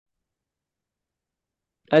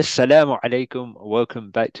Assalamu alaikum. Welcome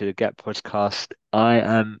back to the Gap podcast. I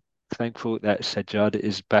am thankful that Sajjad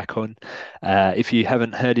is back on. If you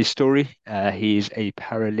haven't heard his story, he's a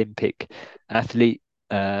Paralympic athlete.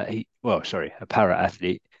 A para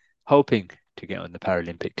athlete, hoping to get on the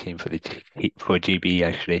Paralympic team for for GB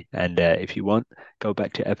actually. And if you want, go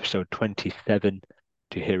back to episode 27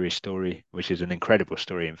 to hear his story, which is an incredible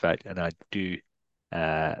story, in fact. And I do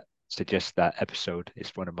uh, suggest that episode.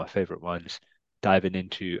 It's one of my favorite ones diving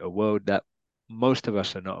into a world that most of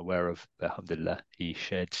us are not aware of. Alhamdulillah, he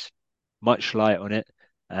sheds much light on it,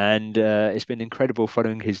 and it's been incredible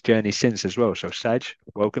following his journey since as well. So, Saj,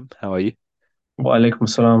 welcome. How are you? Wa alaikum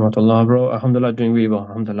salam wa rahmatullah, bro. Alhamdulillah, doing really well.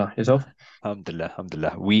 Alhamdulillah. Yourself? Alhamdulillah,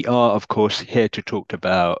 alhamdulillah. We are, of course, here to talk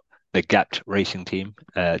about the Gapped racing team,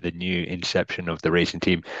 the new inception of the racing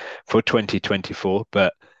team for 2024.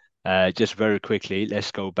 But just very quickly,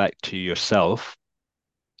 let's go back to yourself.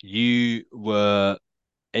 You were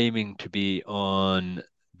aiming to be on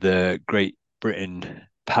the Great Britain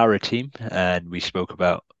para team, and we spoke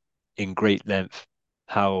about in great length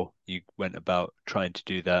how you went about trying to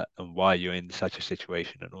do that and why you're in such a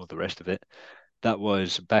situation and all the rest of it. That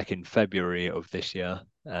was back in February of this year.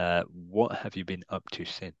 What have you been up to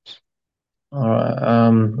since? All right.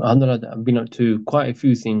 Alhamdulillah, I've been up to quite a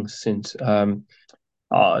few things since.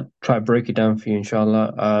 I'll try to break it down for you,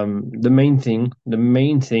 inshallah. The main thing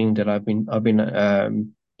that I've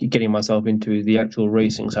been getting myself into is the actual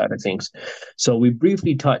racing side of things. So we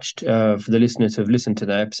briefly touched, for the listeners who have listened to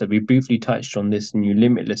the episode, we briefly touched on this new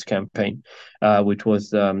Limitless campaign, which was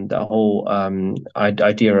the whole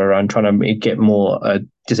idea around trying to get more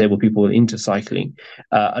disabled people into cycling.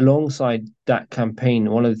 Alongside that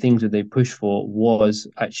campaign, one of the things that they pushed for was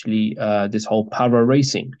actually this whole para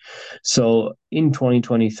racing. So in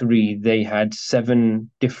 2023, they had seven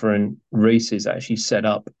different races actually set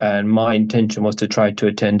up, and my intention was to try to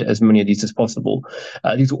attend as many of these as possible.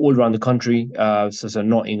 These were all around the country, so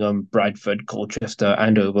Nottingham, Bradford, Colchester,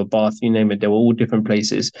 Andover, Bath, you name it. They were all different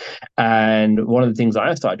places. And one of the things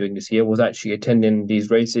I started doing this year was actually attending these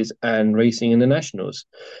races and racing in the nationals.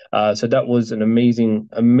 So that was an amazing,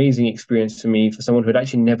 amazing experience for me for someone who had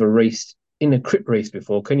actually never raced in a crit race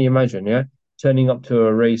before. Can you imagine? Yeah, turning up to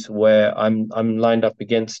a race where I'm lined up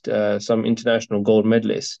against some international gold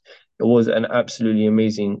medalists. It was an absolutely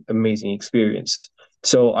amazing experience.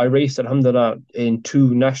 So I raced, alhamdulillah, in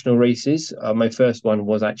two national races. My first one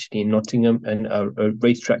was actually in Nottingham and a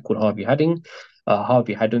racetrack called Harvey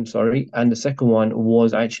Haddon, sorry. And the second one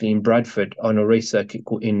was actually in Bradford on a race circuit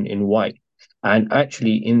called in White. And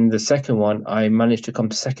actually, in the second one, I managed to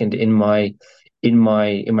come second in my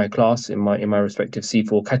class in my respective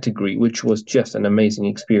C4 category, which was just an amazing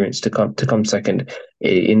experience to come second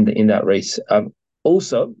in that race.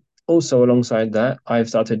 Also, also alongside that, I've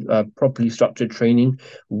started properly structured training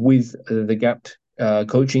with the GAPT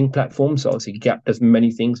coaching platform. So obviously, GAP does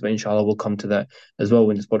many things, but inshallah, we'll come to that as well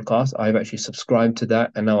in this podcast. I've actually subscribed to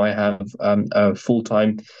that, and now I have a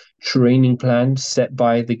full-time training plan set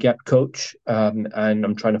by the GAP coach, and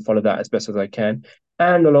I'm trying to follow that as best as I can.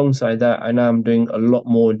 And alongside that, I now am doing a lot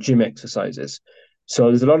more gym exercises. So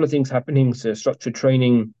there's a lot of things happening. So structured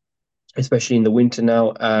training, especially in the winter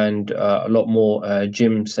now, and a lot more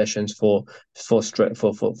gym sessions for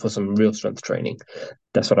some real strength training.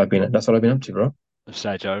 That's what I've been up to, bro.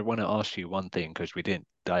 Saj, I want to ask you one thing because we didn't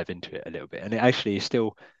dive into it a little bit, and it actually is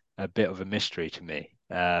still a bit of a mystery to me.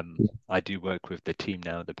 I do work with the team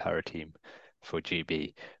now, the para team for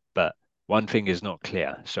GB, but one thing is not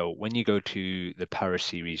clear. So when you go to the para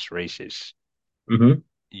series races, Hmm.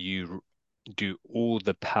 you do all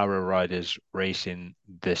the para riders race in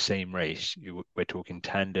the same race? We're talking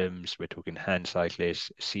tandems, we're talking hand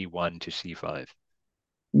cyclists, C1 to C5.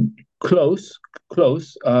 Close,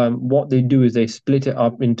 close. What they do is they split it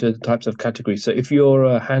up into the types of categories. So if you're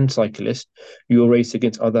a hand cyclist, you'll race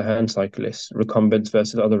against other hand cyclists, recumbents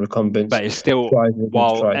versus other recumbents, But it's still strides against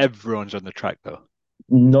while strides. everyone's on the track though.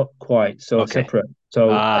 Not quite. So Okay. separate. So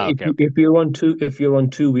if Okay, you okay. if you're on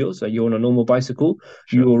two wheels, so you're on a normal bicycle,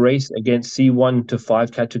 you Sure. will race against C1 to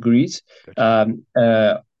 5 categories,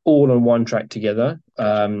 Gotcha. all on one track together.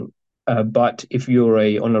 Gotcha. But if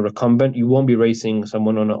you're on a recumbent, you won't be racing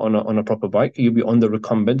someone on a proper bike. You'll be on the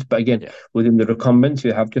recumbent. But again, Yeah, within the recumbents,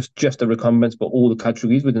 you have just the recumbents, but all the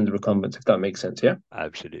categories within the recumbents, if that makes sense. Yeah.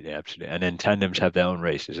 absolutely, absolutely. And then tandems have their own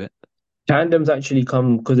race, is it? Tandems actually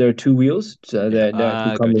come because there are two wheels, so Yeah. they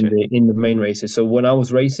actually come in Gotcha. the main races. So when I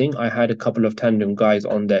was racing, I had a couple of tandem guys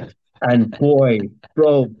on there. And boy,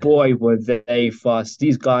 were they fast.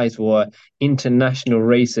 These guys were international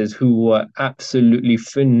racers who were absolutely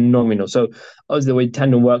phenomenal. So, obviously, the way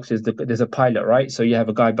tandem works is there's a pilot, right? So you have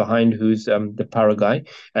a guy behind who's the para guy,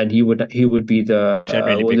 and he would be the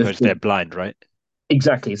Generally well, because they're blind, right?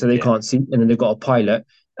 exactly. So they Yeah. can't see, and then they've got a pilot,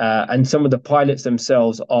 and some of the pilots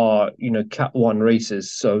themselves are Cat One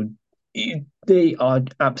racers, so they are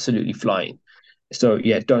absolutely flying. So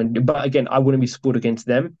yeah, don't. But again, I wouldn't be scored against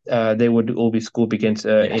them. They would all be scored against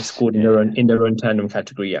it's Yes. scored in Yeah. their own tandem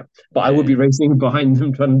category. Yeah, but I would Yeah. be racing behind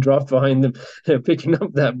them, trying to draft behind them, picking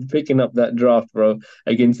up that draft, bro,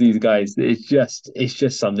 against these guys. It's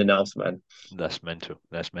just something else, man. That's mental.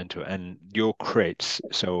 That's mental. And your crits,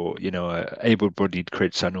 so, able-bodied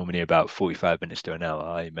crits are normally about 45 minutes to an hour.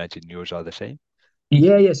 I imagine yours are the same.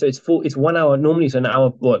 Yeah. So it's 1 hour. Normally it's an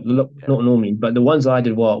hour. What? Look, Yeah. not normally, but the ones I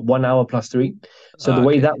did were 1 hour plus three. So the Ah,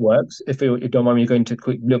 way okay. that works, if you don't mind me going into a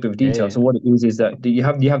quick little bit of Yeah, detail. yeah. So what it is that you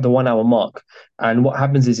have the 1 hour mark, and what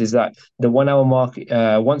happens is that the 1 hour mark.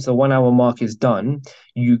 Once the 1 hour mark is done,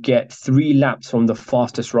 you get 3 laps from the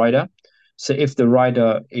fastest rider. So if the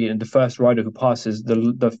rider, the first rider who passes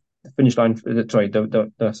the finish line, sorry,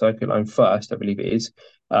 the circuit line first, I believe it is,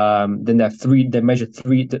 then they have three. They measure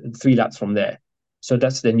 3 laps from there. So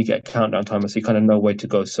that's then you get a countdown timer, so you kind of know where to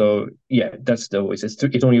go. So yeah, that's the always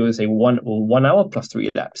it's only always say 1 hour plus 3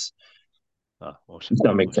 laps. Ah, awesome. If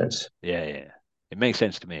that makes Awesome. sense. Yeah, yeah. Yeah. It makes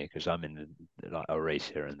sense to me because I'm in like a race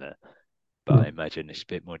here and there, but I Mm. imagine it's a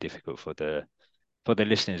bit more difficult for the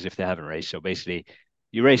listeners if they haven't raced. So basically,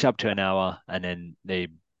 you race up to an hour and then they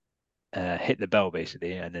hit the bell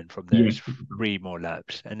basically, and then from there Yeah, it's 3 more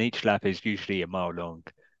laps, and each lap is usually a mile long,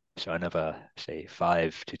 so another say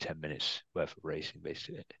 5 to 10 minutes worth of racing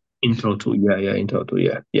basically. in total. Yeah, in total.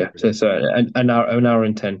 Yeah. So Brilliant. it's an hour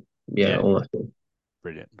and 10. Yeah, Yeah, almost.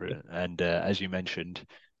 brilliant, brilliant. And as you mentioned,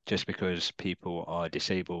 just because people are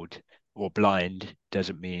disabled or blind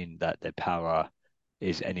doesn't mean that their power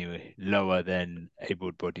is any lower than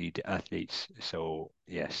able-bodied athletes. So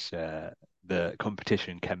yes, the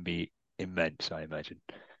competition can be immense, I imagine.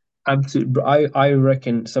 Absolutely. I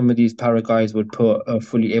reckon some of these para guys would put a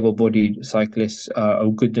fully able-bodied cyclist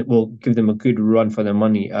will give them a good run for their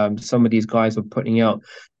money. Some of these guys were putting out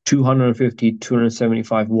 250,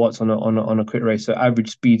 275 watts on a crit race, so average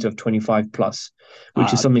speeds of 25 plus,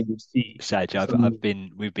 which is I, something you see. Saj, Some,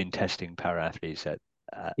 we've been testing para athletes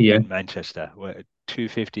yeah, in Manchester. We're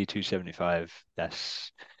 250, 275.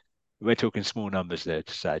 We're talking small numbers there,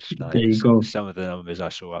 Saj. there Like you go. some of the numbers I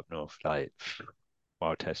saw up north, like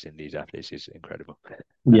while testing these athletes is incredible.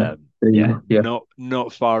 Yeah, there you Yeah, go. Yeah.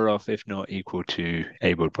 not far off, if not equal to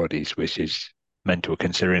able bodies, which is mental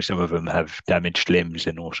considering some of them have damaged limbs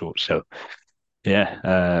and all sorts. So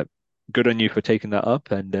yeah, good on you for taking that up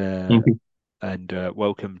Thank you. and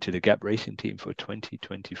welcome to the Gap Racing team for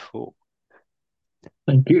 2024.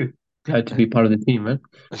 Thank you. Glad to be part of the team, man.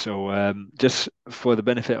 So, just for the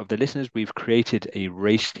benefit of the listeners, we've created a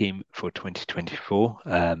race team for 2024.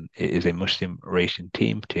 It is a Muslim racing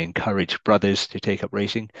team to encourage brothers to take up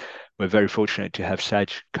racing. We're very fortunate to have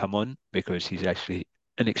Saj come on because he's actually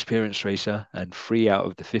an experienced racer, and 3 out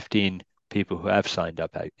of the 15 people who have signed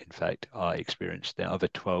up, in fact, are experienced. The other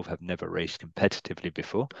 12 have never raced competitively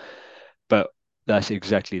before. But that's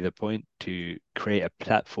exactly the point, to create a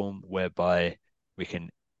platform whereby we can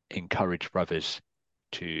encourage brothers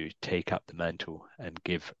to take up the mantle and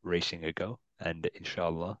give racing a go, and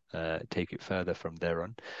inshallah, take it further from there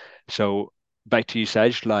on. So back to you,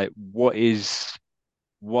 Saj. Like, what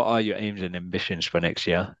are your aims and ambitions for next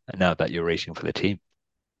year? Now that you're racing for the team.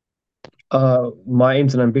 My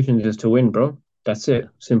aims and ambitions is to win, bro. That's Yeah. it.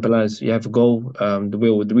 Simple as you have a goal.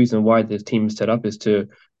 The reason why this team is set up is to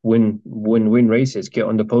win races, get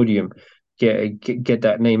on the podium, get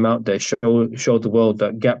that name out there, show the world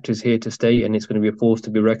that Gapt is here to stay, and it's going to be a force to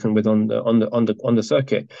be reckoned with on the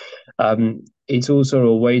circuit. It's also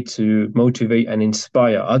a way to motivate and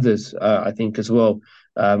inspire others, I think, as well,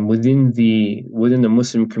 within the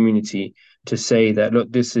Muslim community, to say that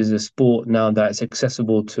look, this is a sport now that's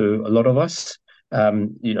accessible to a lot of us.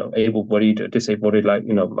 Able-bodied, disabled, like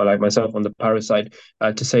like myself on the para side,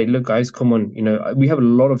 to say, look, guys, come on, we have a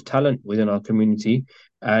lot of talent within our community,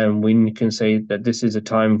 and we can say that this is a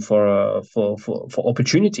time for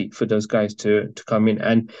opportunity for those guys to come in.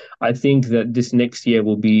 And I think that this next year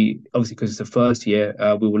will be, obviously because it's the first year,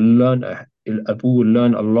 we will learn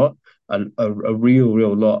a lot, a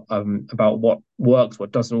real lot, about what works,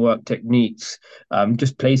 what doesn't work, techniques,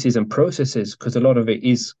 just places and processes, because a lot of it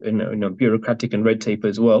is bureaucratic and red tape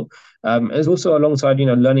as well. As also alongside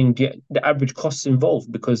learning the average costs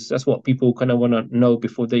involved, because that's what people kind of want to know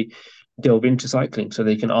before delve into cycling, so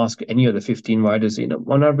they can ask any of the 15 riders,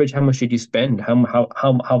 on average, how much did you spend? How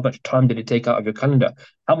much time did it take out of your calendar?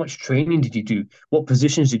 How much training did you do? What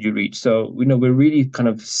positions did you reach? So, we're really kind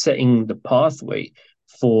of setting the pathway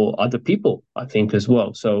for other people, I think, as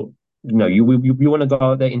well. So, we want to go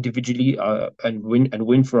out there individually, and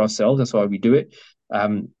win for ourselves. That's why we do it.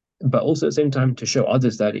 But also at the same time to show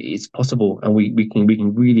others that it's possible, and we can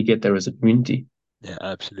really get there as a community. Yeah,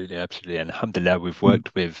 absolutely, absolutely. And alhamdulillah, we've Mm.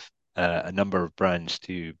 worked with a number of brands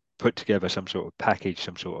to put together some sort of package,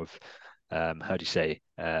 some sort of how do you say,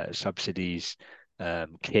 subsidies,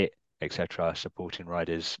 kit, etc., supporting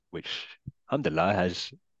riders, which alhamdulillah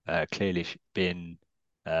has clearly been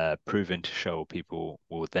proven to show people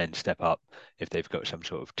will then step up if they've got some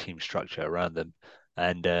sort of team structure around them.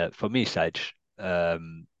 And for me, Saj,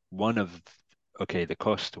 one of okay, the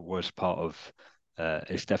cost was part of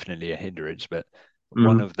it's definitely a hindrance, but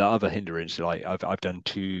one Mm. of the other hindrances, like I've done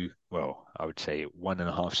two, well, I would say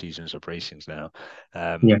 1.5 seasons of racings now.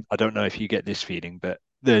 Yeah, I don't know if you get this feeling, but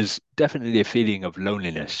there's definitely a feeling of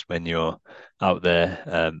loneliness when you're out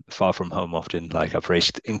there, far from home often. Like I've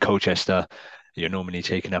raced in Colchester, you're normally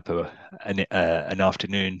taking up an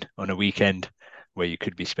afternoon on a weekend where you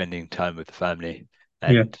could be spending time with the family,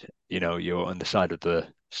 yeah, and you're on the side of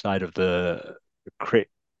the crit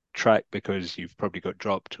track because you've probably got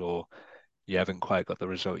dropped or you haven't quite got the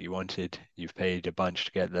result you wanted. You've paid a bunch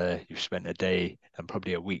to get there. You've spent a day and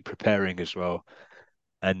probably a week preparing as well.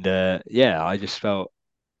 And yeah, I just felt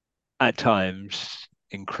at times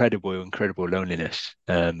incredible loneliness,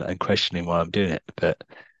 and questioning why I'm doing it. But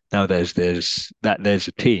now there's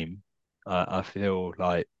a team. I feel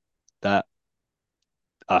like that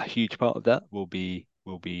a huge part of that will be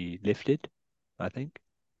lifted, I think.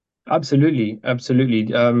 absolutely,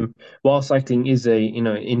 absolutely. While cycling is a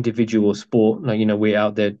individual sport, like we're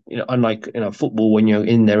out there, unlike football when you're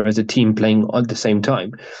in there as a team playing at the same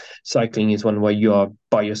time, cycling is one where you are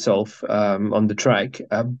by yourself on the track.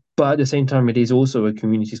 But at the same time, it is also a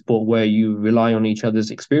community sport where you rely on each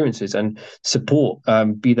other's experiences and support.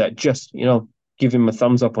 Be that just give him a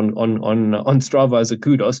thumbs up on Strava as a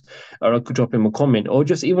kudos, or I could drop him a comment, or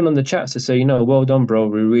just even on the chats to say, well done, bro.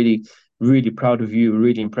 We're really proud of you,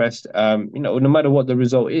 really impressed. No matter what the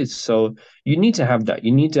result is. So you need to have that.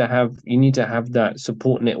 You need to have that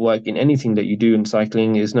support network in anything that you do, and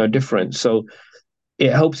cycling is no different. So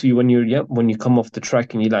it helps you when you come off the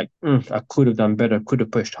track and you're like, I could have done better, could have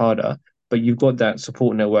pushed harder. But you've got that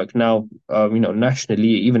support network now, nationally,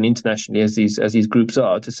 even internationally, as these groups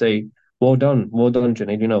are, to say, well done,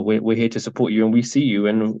 Junaid. We're here to support you, and we see you,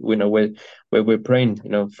 and we're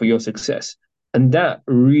praying, for your success. And that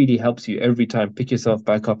really helps you every time. Pick yourself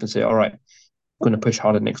back up and say, all right, I'm going to push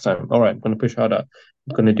harder next time. All right, I'm going to push harder.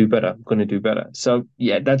 I'm going to do better. I'm going to do better. So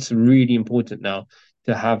yeah, that's really important now,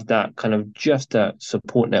 to have that kind of just that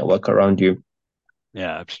support network around you.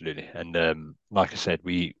 Yeah, absolutely. And like I said,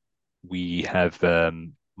 we have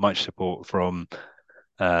much support from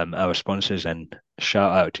our sponsors, and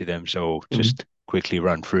shout out to them. So Mhm. just quickly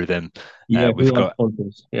run through them. Uh, Yeah, we've who are the got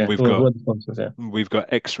sponsors? Yeah, we've who got are the sponsors? Yeah. we've got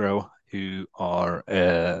Xrail, who are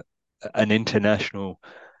an international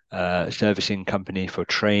servicing company for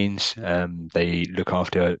trains. They look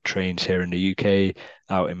after trains here in the UK,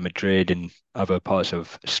 out in Madrid and other parts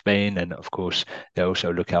of Spain, and of course they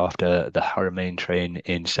also look after the Haramain train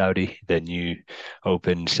in Saudi, the new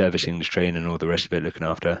open servicing the train and all the rest of it, looking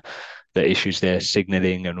after the issues there,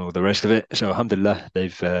 signaling and all the rest of it. So alhamdulillah,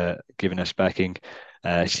 they've given us backing.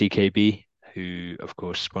 CKB, who of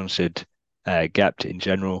course sponsored Gapped in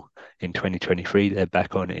general in 2023, they're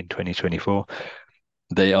back on in 2024.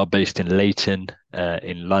 They are based in Leighton,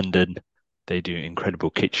 in London. They do incredible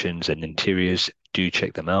kitchens and interiors. Do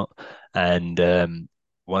check them out. And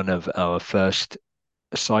one of our first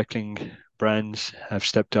cycling brands have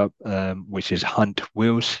stepped up, which is Hunt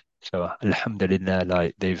Wheels. So alhamdulillah,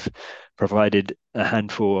 like they've provided a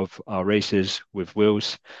handful of our racers with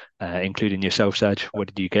wheels, including yourself, Saj. What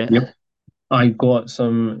did you get? Yep. I got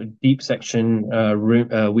some deep section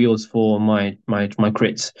wheels for my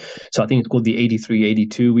crits. So I think it's called the 83,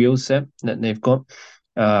 82 wheel set that they've got.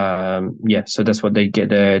 Yeah, so that's what they get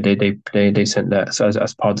there. They sent that, so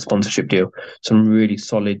as part of the sponsorship deal. Some really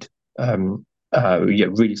solid, yeah,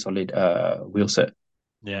 really solid wheel set.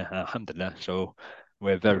 Yeah, alhamdulillah. So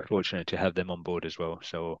we're very fortunate to have them on board as well.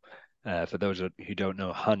 So for those who don't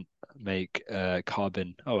know, Hunt make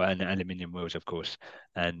carbon, and aluminium wheels, of course,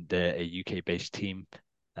 and they're a UK-based team.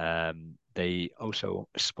 They also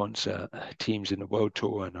sponsor teams in the World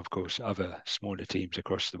Tour and, of course, other smaller teams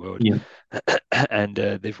across the world. Yeah. And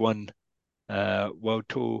they've won World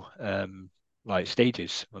Tour. like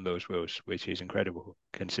stages on those wheels, which is incredible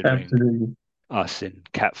considering Absolutely. us in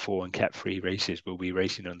Cat 4 and Cat 3 races will be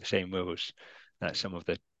racing on the same wheels that some of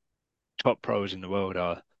the top pros in the world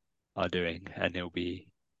are doing, and it'll be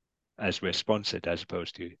as we're sponsored as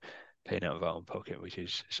opposed to paying out of our own pocket, which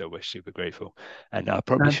is so we're super grateful. And I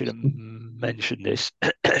probably should have Absolutely. mentioned this.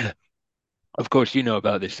 Of course, you know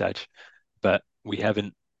about this, Saj, but we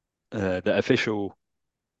haven't. The official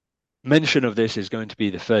mention of this is going to be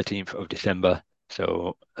the 13th of December.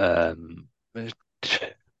 So,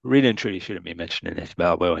 really and truly shouldn't be mentioning this, but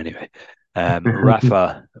I will anyway.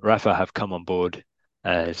 Rafa have come on board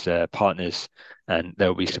as partners, and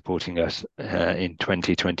they'll be supporting us in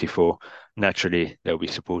 2024. Naturally, they'll be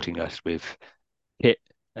supporting us with kit,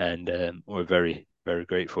 and we're very, very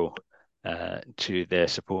grateful to their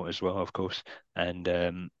support as well, of course.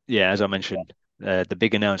 And yeah, as I mentioned, the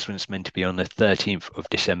big announcement's meant to be on the 13th of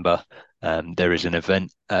December. There is an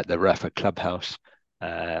event at the Rafa Clubhouse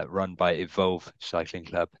run by Evolve Cycling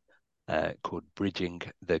Club called Bridging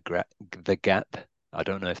the Gap. I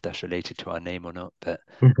don't know if that's related to our name or not, but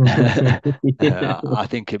I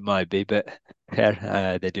think it might be. But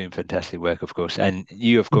yeah, they're doing fantastic work, of course. And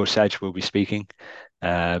you, of course, Saj, will be speaking.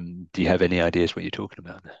 Do you have any ideas what you're talking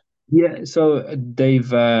about? Yeah, so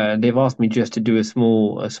they've asked me just to do a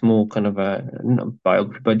small kind of a not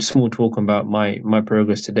biography, but small talk about my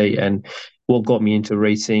progress today and what got me into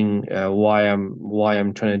racing, why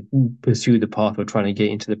I'm trying to pursue the path of trying to get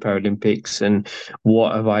into the Paralympics, and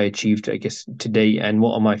what have I achieved, I guess, today, and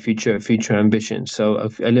what are my future ambitions. So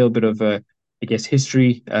a little bit of I guess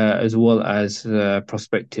history as well as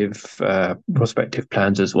prospective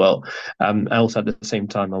plans as well. Also, at the same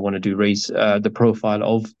time, I want to do race the profile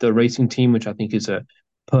of the racing team, which I think is a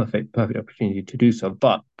perfect opportunity to do so.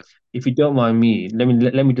 But if you don't mind me, let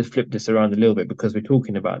me just flip this around a little bit because we're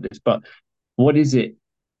talking about this. But what is it?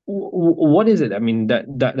 What is it? I mean,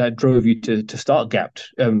 that drove you to start Gapped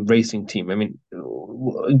racing team. I mean,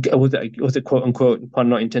 was it quote unquote, pun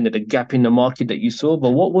not intended, a gap in the market that you saw? But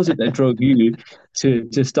what was it that drove you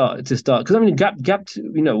to start? Because I mean, Gapped,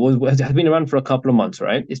 has been around for a couple of months,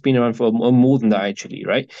 right? It's been around for more than that actually,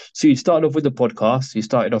 right? So you started off with the podcast. You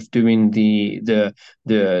started off doing the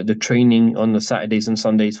training on the Saturdays and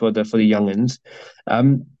Sundays for the younguns.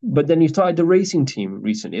 But then you started the racing team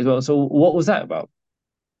recently as well. So what was that about?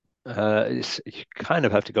 You kind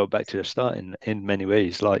of have to go back to the start in many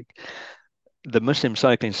ways. Like the Muslim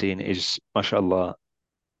cycling scene is, mashallah,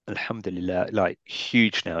 alhumdulillah, like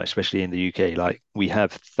huge now, especially in the UK. Like we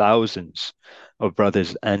have thousands of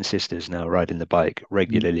brothers and sisters now riding the bike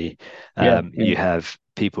regularly. Yeah, yeah, You have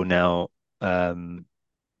people now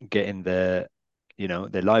getting their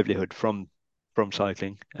livelihood from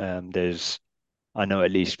cycling. There's I know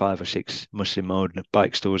at least five or six Muslim-owned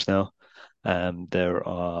bike stores now. There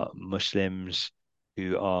are Muslims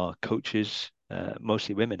who are coaches,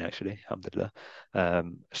 mostly women actually, alhamdulillah,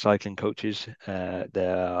 cycling coaches.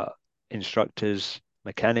 There are instructors,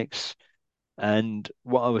 mechanics, and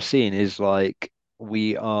what I was seeing is like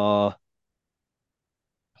we are,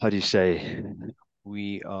 how do you say,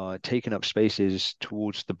 we are taking up spaces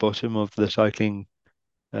towards the bottom of the cycling,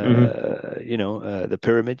 hmm the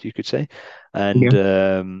pyramid, you could say. And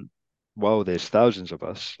yeah, while there's thousands of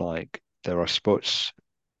us, like there are spots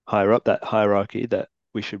higher up that hierarchy that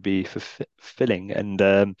we should be fulfilling.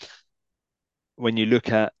 And when you look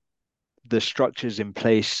at the structures in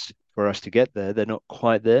place for us to get there, they're not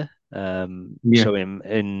quite there. yeah,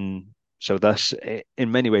 So that's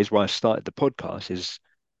in many ways why I started the podcast is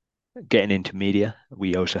getting into media.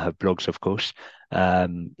 We also have blogs, of course.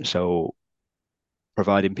 So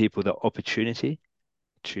providing people the opportunity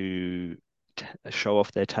to show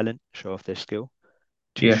off their talent, show off their skill,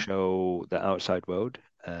 to yeah, show the outside world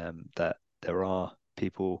that there are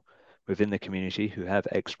people within the community who have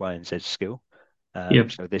X, Y, and Z skill. yeah,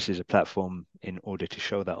 So this is a platform in order to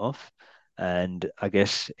show that off. And I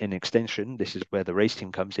guess in extension, this is where the race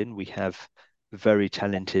team comes in. We have very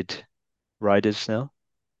talented riders now.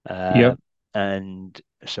 yeah, Uh, and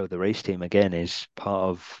so the race team again is part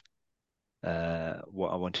of what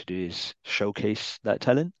I want to do is showcase that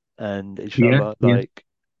talent and yeah, inshallah yeah. like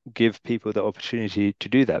give people the opportunity to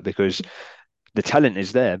do that because the talent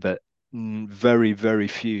is there, but very, very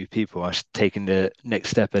few people are taking the next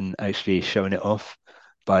step and actually showing it off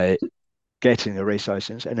by getting a race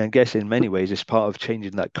license. And I guess in many ways it's part of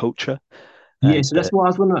changing that culture. Yeah, And so that's what I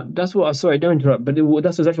was gonna. That's what I. Sorry, don't interrupt. But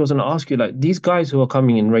that's exactly what I was gonna ask you. Like these guys who are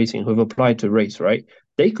coming in racing, who have applied to race, right?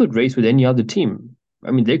 They could race with any other team.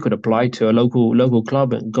 I mean, they could apply to a local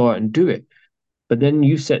club and go out and do it. But then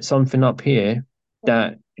you set something up here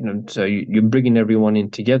that, so you're bringing everyone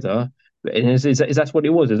in together. And is that what it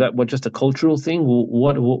was? Is that what just a cultural thing?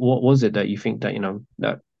 What was it that you think that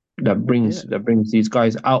Yeah. that brings these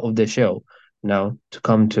guys out of their shell now to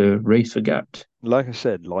come to race for Gapped? Like I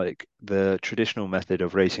said, like the traditional method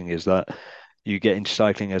of racing is that you get into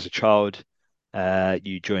cycling as a child,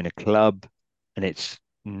 you join a club, and it's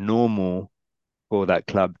normal for that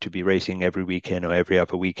club to be racing every weekend or every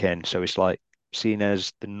other weekend. So it's like seen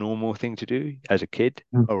as the normal thing to do as a kid.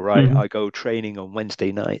 All right, Mm-hmm. I go training on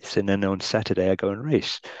Wednesday nights and then on Saturday I go and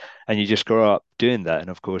race. And you just grow up doing that. And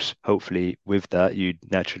of course, hopefully with that, you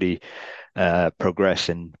naturally progress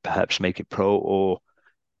and perhaps make it pro or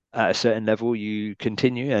at a certain level you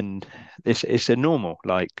continue and it's a normal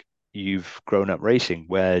like you've grown up racing,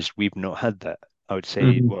 whereas we've not had that. I would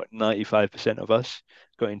say Hmm. what 95% of us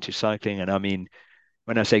got into cycling, and I mean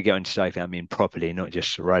when I say get into cycling, I mean properly, not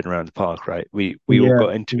just riding around the park, right? We all Yeah,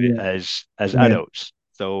 got into it yeah, as yeah, adults.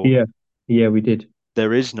 So yeah, yeah. We did.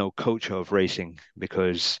 there is no culture of racing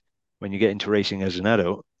because when you get into racing as an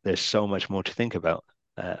adult, there's so much more to think about.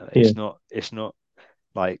 Yeah, It's not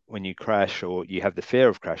like when you crash or you have the fear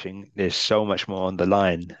of crashing, there's so much more on the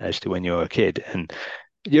line as to when you're a kid. And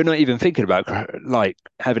you're not even thinking about like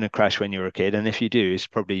having a crash when you're a kid. And if you do, it's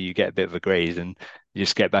probably you get a bit of a graze and you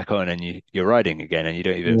just get back on and you're riding again and you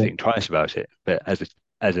don't even yeah. think twice about it. But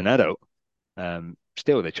as an adult,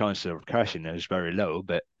 still the chances of crashing is very low,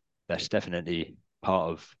 but that's definitely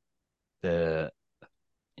part of the,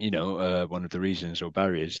 one of the reasons or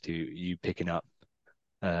barriers to you picking up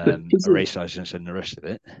But a race license and the rest of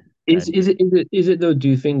it. And is it though? Do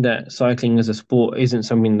you think that cycling as a sport isn't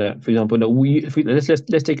something that, for example, that if we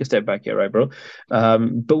let's take a step back here, right, bro?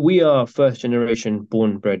 But we are first generation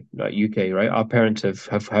born bred like UK, right? Our parents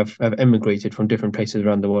have emigrated from different places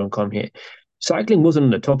around the world and come here. Cycling wasn't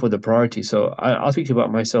on the top of the priority, so I'll speak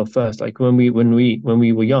about myself first. Like when we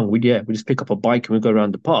were young, we just pick up a bike and we go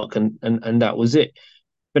around the park, and that was it.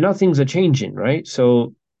 But now things are changing, right?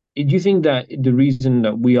 So do you think that the reason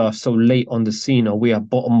that we are so late on the scene, or we are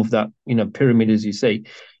bottom of that, pyramid, as you say,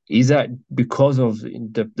 is that because of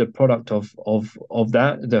the product of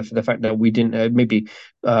that, the fact that we didn't maybe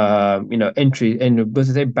entry and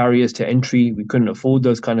was there barriers to entry, we couldn't afford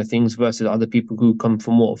those kind of things versus other people who come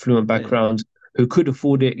from more affluent yeah, backgrounds who could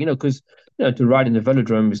afford it, because to ride in the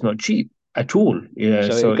velodrome is not cheap at all. Yeah,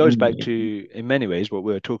 so it so goes back to, in many ways, what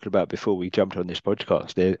we were talking about before we jumped on this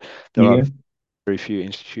podcast. There are yeah. very few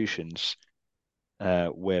institutions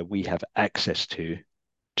where we have access to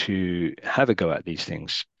have a go at these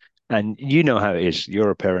things. And you know how it is.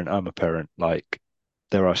 You're a parent, I'm a parent. Like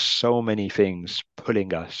there are so many things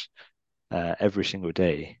pulling us every single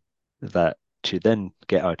day that to then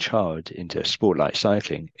get our child into a sport like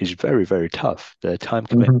cycling is very, very tough. The time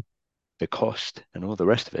commitment, Hmm. the cost, and all the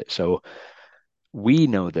rest of it. So we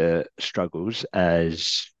know the struggles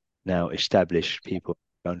as now established people in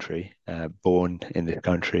the country, born in the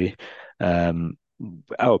country. Um,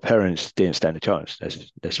 our parents didn't stand a chance.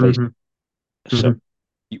 Let's face Hmm. it. So Hmm.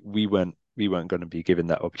 we weren't going to be given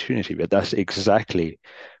that opportunity. But that's exactly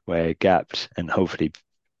where Gaps and hopefully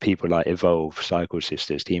people like Evolve, Cycle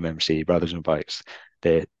Sisters, Team MC, Brothers and Bikes,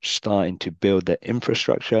 they're starting to build their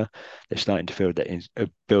infrastructure. They're starting to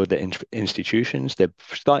build their institutions. They're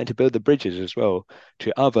starting to build the bridges as well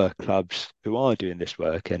to other clubs who are doing this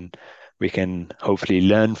work, and we can hopefully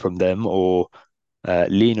learn from them or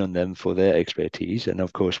lean on them for their expertise. And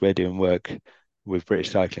of course, we're doing work with British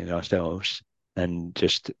Cycling ourselves and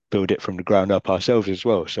just build it from the ground up ourselves as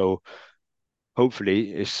well. So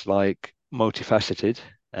hopefully it's like multifaceted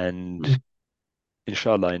and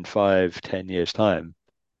inshallah in 5, 10 years time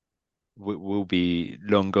we'll be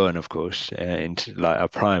long gone, of course, into like our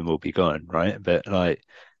prime will be gone, right? But like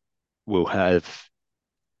we'll have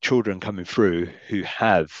children coming through who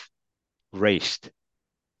have raced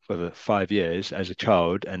for the 5 years as a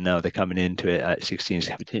child and now they're coming into it at 16,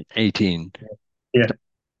 17, 18 Yeah.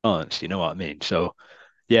 chance, you know what I mean? So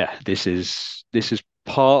yeah, this is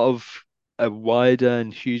part of a wider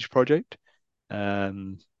and huge project.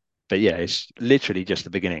 Um, but yeah, it's literally just the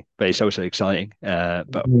beginning. But it's also exciting,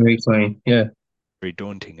 but Very exciting. Yeah. very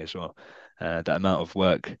daunting as well. The amount of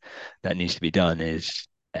work that needs to be done is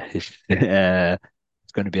it's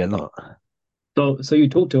going to be a lot. So you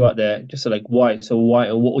talked about there just like why. So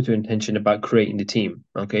why? What was your intention about creating the team?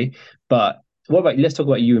 Okay, but what about let's talk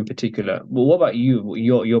about you in particular. Well, what about you?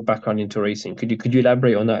 Your background into racing. Could you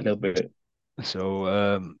elaborate on that a little bit? So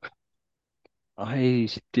I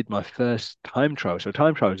did my first time trial. So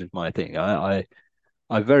time trials is my thing. I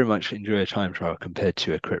very much enjoy a time trial compared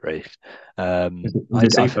to a crit race. Is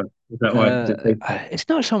it safer? Is that why? Is it safer? It's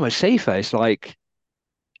not so much safer. It's like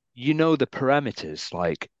you know the parameters.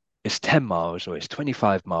 Like it's 10 miles or it's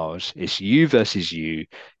 25 miles. It's you versus you.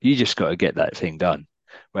 You just got to get that thing done.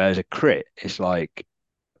 Whereas a crit, it's like,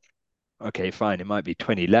 okay, fine, it might be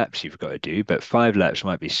 20 laps you've got to do, but 5 laps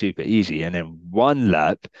might be super easy. And then 1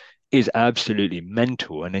 lap is absolutely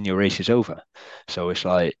mental, and then your race is over. So it's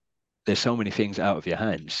like there's so many things out of your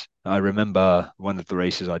hands. I remember one of the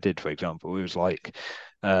races I did, for example, it was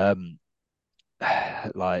um,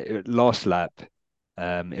 like last lap,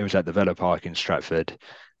 it was at the Velo Park in Stratford,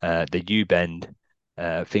 the U bend,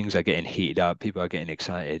 things are getting heated up, people are getting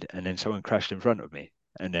excited, and then someone crashed in front of me.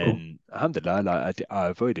 And Oh, then, alhamdulillah, I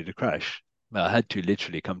avoided a crash, but I had to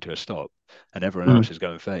literally come to a stop, and everyone mm. else is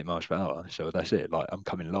going 30 miles per hour. So that's it. Like I'm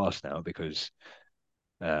coming last now because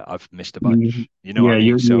I've missed a You, bunch. You know what I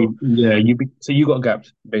yeah, mean? So so you got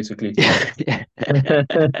gapped basically. yeah,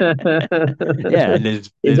 yeah, and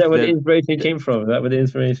Is there's that where the the inspiration came from? Is that where the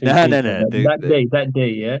inspiration no, came no, from? no. That day,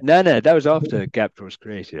 yeah. No, no, that was after Gap was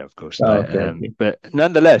created, of course. Oh, okay, okay. But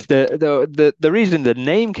nonetheless, the reason the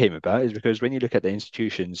name came about is because when you look at the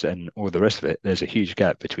institutions and all the rest of it, there's a huge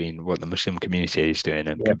gap between what the Muslim community is doing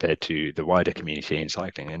and Yeah. compared to the wider community in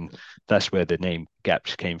cycling, and that's where the name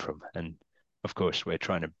Gaps came from. And of course, we're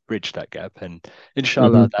trying to bridge that gap, and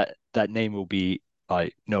inshallah, Hmm. that name will be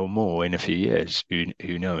like no more in a few years.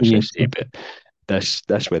 Who knows? Yeah. Let's see. But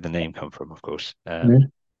that's where the name come from, of course. Yeah.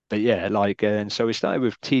 But yeah, and so we started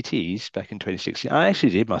with TTs back in 2016. I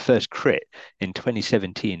actually did my first crit in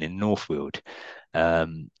 2017 in Northfield,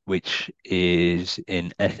 which is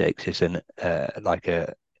in Essex. It's an like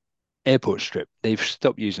a airport strip. They've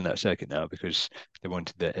stopped using that circuit now because they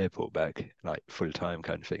wanted the airport back, like full time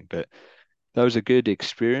kind of thing. But that was a good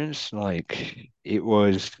experience. Like it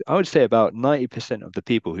was, I would say about 90% of the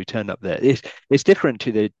people who turned up there. It's different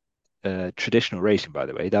to the traditional racing, by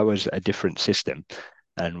the way. That was a different system.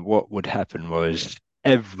 And what would happen was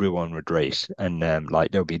everyone would race, and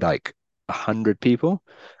like there'll be like 100 people,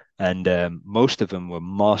 and most of them were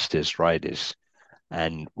masters riders.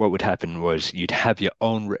 And what would happen was you'd have your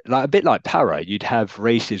own, like a bit like para, you'd have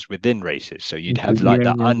races within races. So you'd have like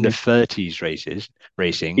Yeah. the Yeah. under Yeah. 30s races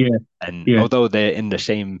racing. Yeah. And Yeah. although they're in the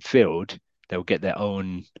same field, they'll get their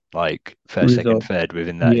own like first, second, Result. third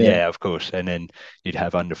within that. Yeah. Yeah, of course. And then you'd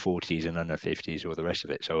have under 40s and under 50s, all the rest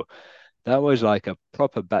of it. So that was like a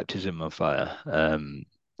proper baptism of fire. Are you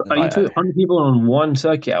Like, 200 people on one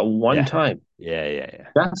circuit at one yeah, time? yeah, yeah, yeah.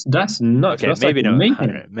 That's nuts. Okay, That's like maybe not mayhem.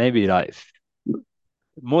 100, maybe like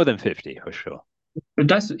more than 50 for sure.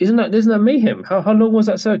 That's isn't that mayhem? How long was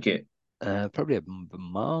that circuit? Probably a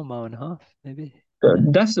mile, mile and a half, maybe.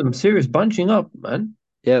 That's some serious bunching up, man.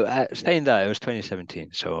 Yeah, saying that it was 2017,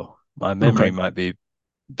 so my memory Okay. might be,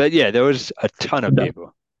 but yeah, there was a ton of That,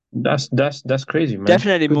 people. that's crazy, man.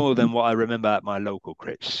 Definitely Good. more than what I remember at my local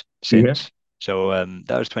crits Yeah. since. So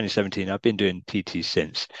that was 2017. I've been doing TT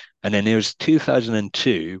since. And then it was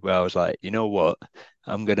 2002 where I was like, you know what?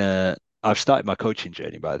 I've started my coaching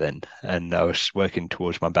journey by then, and I was working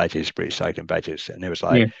towards my badges, British cycling badges. And it was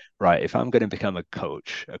like, Yeah. right, if I'm going to become a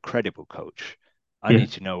coach, a credible coach, I Yeah.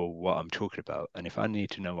 need to know what I'm talking about. And if I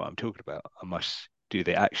need to know what I'm talking about, I must do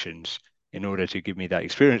the actions in order to give me that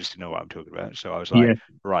experience to know what I'm talking about. So I was like, Yeah.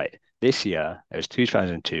 right, this year, it was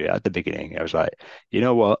 2002 at the beginning. I was like, you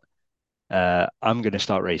know what? I'm going to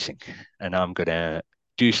start racing and I'm going to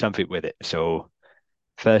do something with it. So,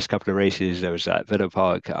 first couple of races, I was at Villa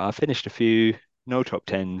Park. I finished a few, no top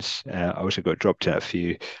tens. I also got dropped at a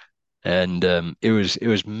few. And it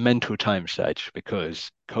was mental time, Saj,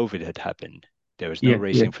 because COVID had happened. There was no Yeah. Yeah.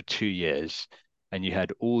 racing for 2 years. And you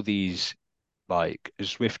had all these like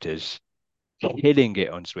Zwifters killing it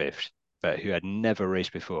on Zwift, but who had never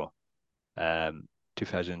raced before.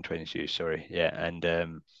 2022, sorry. Yeah.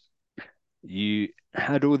 And you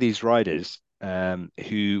had all these riders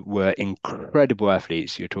who were incredible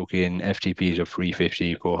athletes. You're talking FTPs of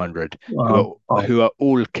 350, 400, Wow. Wow. who are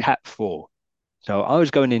all Cat 4. So I was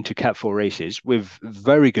going into Cat 4 races with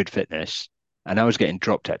very good fitness, and I was getting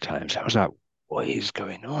dropped at times. I was like, what is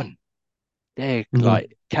going on? They're Mhm.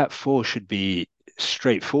 like Cat 4 should be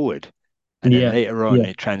straightforward. And then Yeah. later on, Yeah.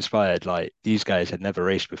 it transpired like these guys had never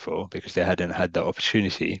raced before because they hadn't had the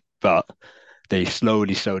opportunity, but they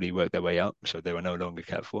slowly, slowly worked their way up. So they were no longer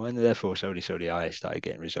Cat 4. And therefore, slowly, slowly, I started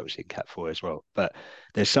getting results in Cat 4 as well. But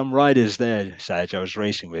there's some riders there, Saj, I was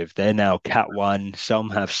racing with. They're now Cat 1. Some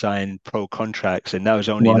have signed pro contracts. And that was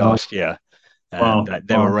only Wow. last year Wow. that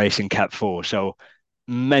they were Wow. racing Cat 4. So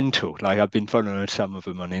mental. Like I've been following some of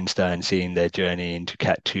them on Insta and seeing their journey into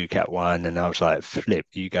Cat 2, Cat 1, and I was like, flip,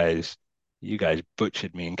 you guys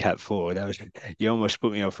butchered me in Cat 4. That was you almost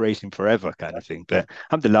put me off racing forever kind of thing. But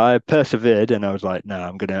alhamdulillah, I persevered and I was like, no,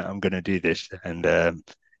 I'm gonna do this. And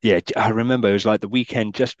yeah, I remember it was like the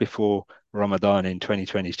weekend just before Ramadan in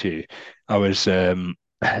 2022. I was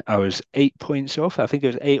I was 8 points off. I think it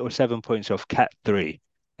was 8 or 7 points off Cat 3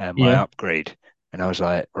 and my Yeah, upgrade. And I was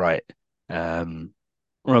like, right, um,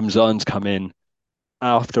 Ramzan's come in.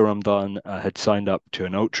 After Ramadan, I had signed up to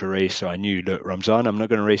an ultra race, so I knew, look, Ramzan, I'm not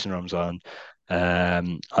going to race in Ramadan.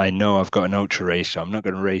 I know I've got an ultra race, so I'm not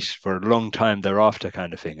going to race for a long time thereafter,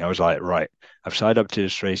 kind of thing. I was like, right, I've signed up to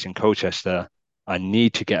this race in Colchester. I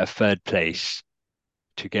need to get a third place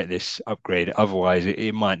to get this upgrade. Otherwise,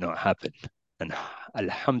 it might not happen. And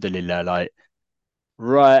alhamdulillah, like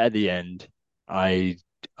right at the end, I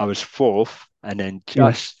I was fourth, and then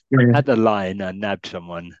yeah, just yeah. at the line, I nabbed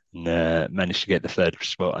someone and managed to get the third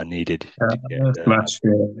spot I needed to get. Smash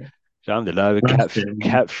it, So alhamdulillah, with smash it.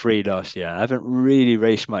 Cat 3 last year. I haven't really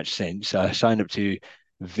raced much since. I signed up to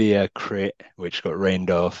Via Crit, which got rained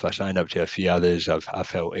off. I signed up to a few others. I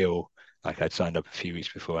felt ill. Like I'd signed up a few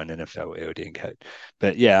weeks before and then I felt ill, didn't go.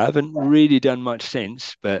 But yeah, I haven't really done much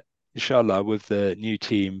since. But inshallah, with the new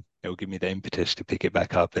team, it'll give me the impetus to pick it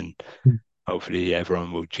back up and hopefully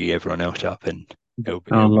everyone will G everyone else up and it'll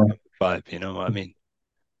Allah. become a vibe, you know what I mean?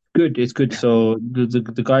 Good, it's good. So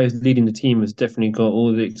the guy who's leading the team has definitely got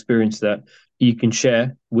all the experience that he can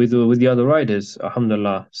share with the other riders.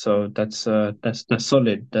 Alhamdulillah. So that's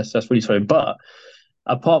solid. That's really solid. But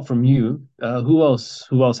apart from you, who else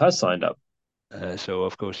has signed up? So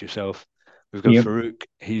of course yourself. We've got Yep. Farouk.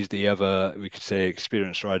 He's the other, we could say,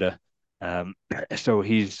 experienced rider. Um, so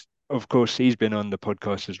he's, of course, he's been on the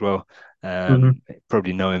podcast as well. Hmm.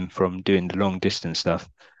 Probably know him from doing the long distance stuff.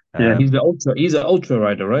 Yeah, Um, he's an ultra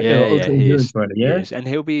rider, right? yeah, yeah, Ultra he endurance is. rider, He yeah? is, and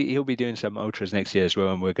he'll be doing some ultras next year as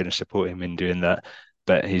well, and we're going to support him in doing that.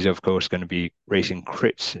 But he's of course going to be racing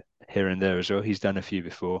crits here and there as well. He's done a few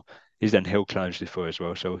before. He's done hill climbs before as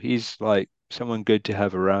well, so he's like someone good to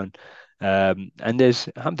have around. And there's,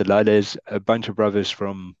 alhamdulillah, there's a bunch of brothers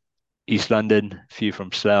from East London, a few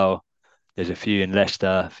from Slough. There's a few in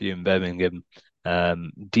Leicester, a few in Birmingham.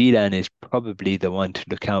 Delan is probably the one to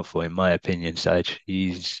look out for, in my opinion, Saj.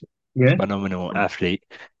 He's Yeah. phenomenal athlete.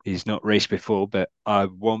 He's not raced before, but I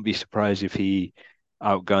won't be surprised if he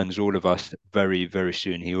outguns all of us very, very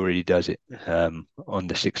soon. He already does it on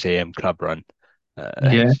the 6 a.m. club run.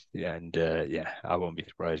 Yeah. And yeah, I won't be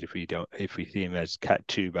surprised if we see him as Cat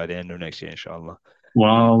 2 by the end of next year, inshallah.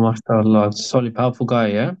 He, Wow, mashallah. Solid, powerful guy,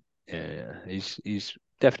 yeah? yeah, he's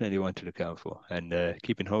definitely one to look out for, and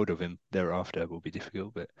keeping hold of him thereafter will be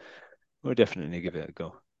difficult, but we'll definitely give it a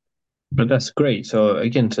go. But that's great. So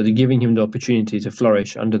again, so they're giving him the opportunity to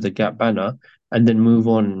flourish under the Gap banner and then move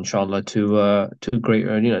on, inshallah, to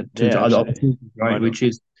greater, to Yeah, other absolutely. opportunities, Why right? not? Which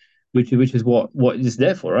is what is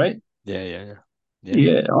there for, right? Yeah, yeah, yeah,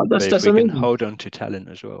 yeah. Yeah, oh, But that's if that's we can amazing. hold on to talent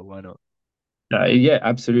as well, why not? Yeah,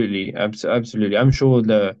 absolutely, absolutely. I'm sure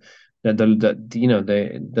the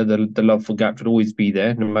love for Gap should always be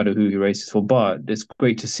there, no matter who he races for. But it's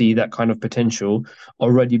great to see that kind of potential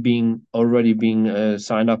already being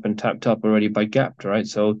signed up and tapped up already by Gap, right?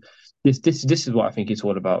 So this is what I think it's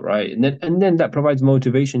all about, right? And then that provides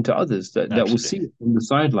motivation to others that will see Absolutely, it from the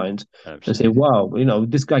sidelines and say, absolutely. "Wow,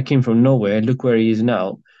 this guy came from nowhere. Look where he is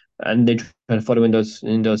now," and they try to follow in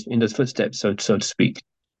those footsteps, so to speak.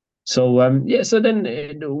 So yeah, so then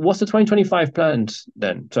what's the 2025 plans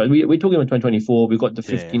then? So we're talking about 2024. We've got the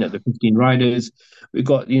Yeah. 15 riders. We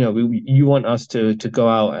got, you want us to go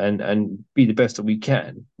out and be the best that we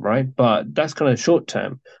can, right? But that's kind of short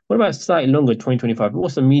term. What about slightly longer, 2025?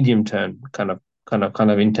 What's the medium term kind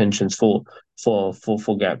of intentions for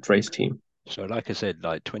Gap race team? So like I said,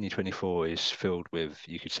 like 2024 is filled with,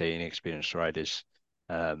 you could say, inexperienced riders.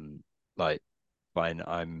 Um, like fine,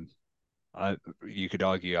 I you could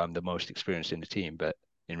argue I'm the most experienced in the team, but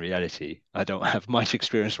in reality, I don't have much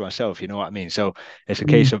experience myself. You know what I mean? So it's a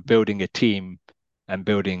case Mm. of building a team and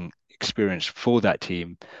building experience for that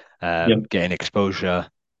team, Yeah, getting exposure,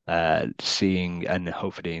 seeing and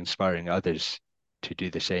hopefully inspiring others to do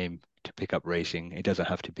the same, to pick up racing. It doesn't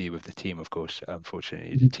have to be with the team, of course.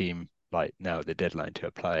 Unfortunately, the team, like now, the deadline to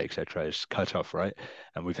apply, etc., is cut off, right?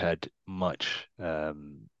 And we've had much, how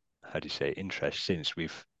do you say, interest since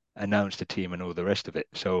we've announced the team and all the rest of it.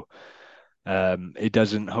 So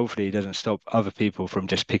hopefully it doesn't stop other people from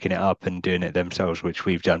just picking it up and doing it themselves, which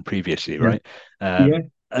we've done previously, yeah, right? yeah,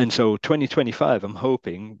 And so 2025, I'm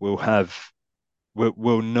hoping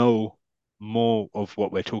we'll know more of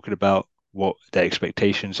what we're talking about, what the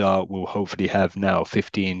expectations are. We'll hopefully have now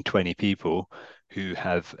 15, 20 people who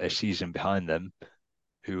have a season behind them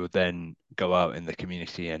who will then go out in the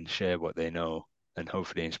community and share what they know and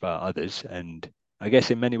hopefully inspire others. And I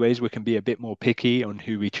guess in many ways we can be a bit more picky on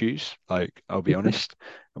who we choose. Like, I'll be honest,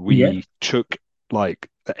 yeah, we took like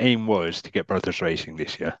the aim was to get brothers racing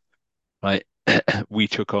this year, right? We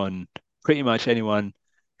took on pretty much anyone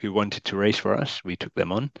who wanted to race for us. We took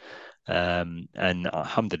them on, and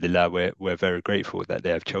alhamdulillah, we're very grateful that they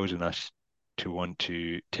have chosen us to want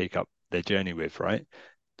to take up their journey with, right?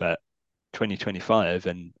 But 2025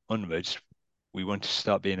 and onwards, we want to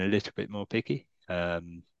start being a little bit more picky,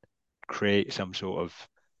 create some sort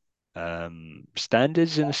of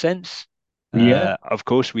standards in a sense. Yeah, Of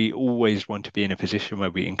course, we always want to be in a position where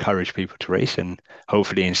we encourage people to race, and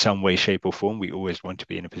hopefully, in some way, shape, or form, we always want to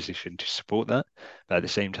be in a position to support that. But at the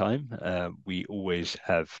same time, we always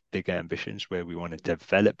have bigger ambitions where we want to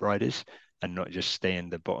develop riders and not just stay in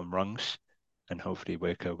the bottom rungs and hopefully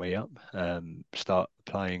work our way up. Start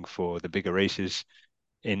applying for the bigger races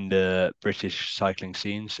in the British cycling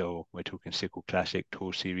scene. So we're talking Sickle Classic,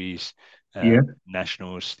 Tour Series, yeah.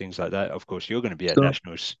 Nationals, things like that. Of course, you're going to be at So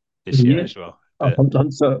Nationals this year yeah. as well. But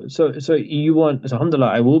So you want, so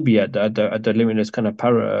alhamdulillah, I will be at the limitless kind of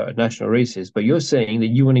para national races, but you're saying that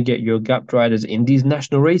you want to get your gap riders in these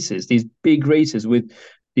national races, these big races with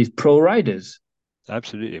these pro riders.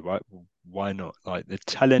 absolutely, why not? Like the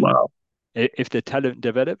talent, Wow. if the talent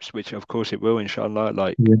develops, which of course it will, inshallah,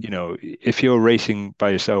 like, Yeah. if you're racing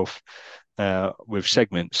by yourself with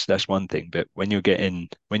segments, that's one thing. But when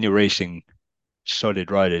you're racing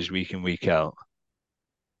solid riders week in, week out,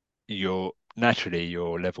 your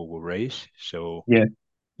level will raise. So Yeah.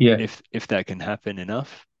 Yeah. if that can happen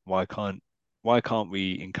enough, why can't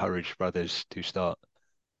we encourage brothers to start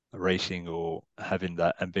racing or having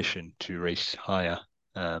that ambition to race higher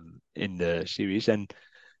in the series? And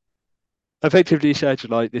effectively, Serge,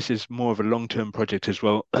 like this is more of a long-term project as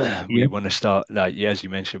well. We Yeah. want to start, like, yeah, as you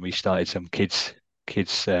mentioned, we started some kids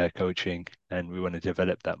coaching, and we want to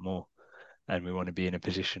develop that more. And we want to be in a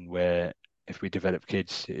position where if we develop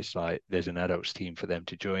kids, it's like there's an adults team for them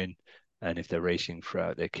to join. And if they're racing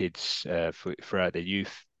throughout their kids, throughout their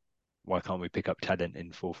youth, why can't we pick up talent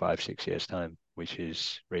in 4, 5, 6 years' time, which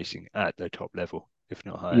is racing at the top level, if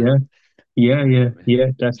not higher? Yeah. Yeah. Yeah.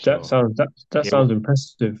 Yeah. So That it'll sounds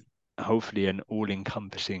impressive. hopefully an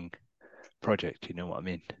all-encompassing project. You know what I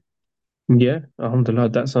mean? Yeah, alhamdulillah,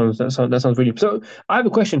 that sounds really. So I have a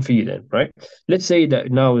question for you then, right? Let's say that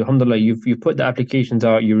now, alhamdulillah, you've put the applications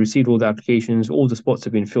out, you received all the applications, all the spots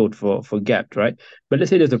have been filled for GAP, right? But let's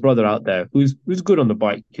say there's a brother out there who's good on the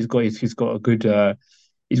bike. He's got a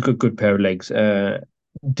good pair of legs.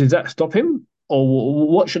 Does that stop him, or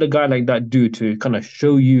what should a guy like that do to kind of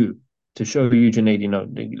show you, Junaid,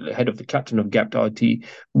 the head of the captain of GAP RT,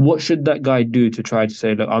 what should that guy do to try to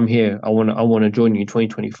say, look, I'm here, I want to join you in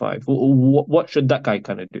 2025? What should that guy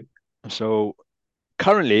kind of do? So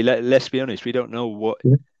currently, let's be honest, we don't know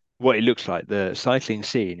Yeah, what it looks like. The cycling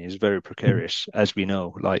scene is very precarious, as we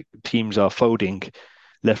know. Like teams are folding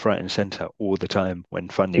left, right, and centre all the time when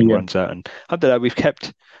funding yeah, runs out. And after that, we've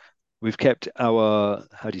kept our,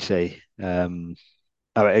 how do you say,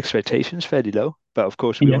 our expectations fairly low. But of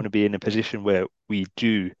course, we yeah, want to be in a position where we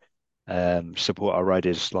do support our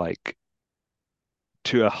riders like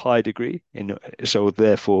to a high degree. So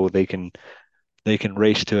therefore they can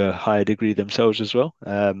race to a higher degree themselves as well.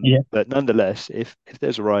 yeah, But nonetheless, if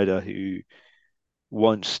there's a rider who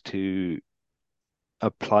wants to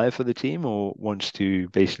apply for the team or wants to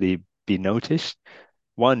basically be noticed,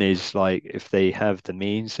 one is like if they have the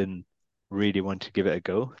means and really want to give it a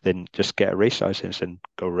go, then just get a race license and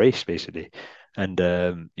go race basically. And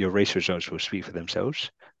your race results will speak for themselves.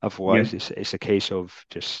 yeah, Otherwise, it's a case of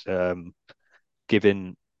just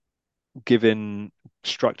giving giving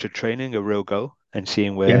structured training a real go and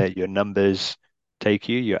seeing yeah, where your numbers take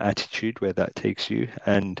you, your attitude, where that takes you.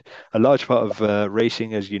 And a large part of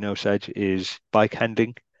racing, as you know, Saj, is bike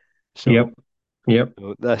handling. yep, So yep,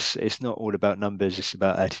 that's it's not all about numbers, it's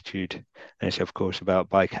about attitude. And it's of course about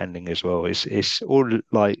bike handling as well. It's all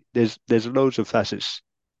like there's loads of facets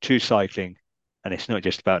to cycling and it's not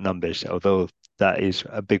just about numbers, although that is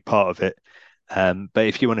a big part of it. But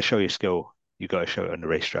if you want to show your skill, you got to show it on the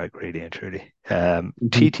racetrack, really and truly. mhm.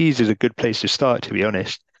 TTs is a good place to start, to be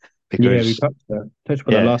honest, Yeah. We because touched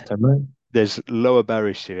on that yeah, last time, right? there's lower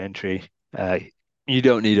barriers to entry. You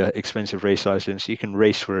don't need an expensive race license. You can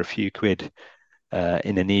race for a few quid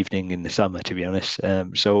in an evening in the summer, to be honest.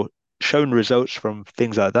 So showing results from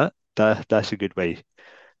things like that's a good way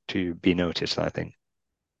to be noticed, I think.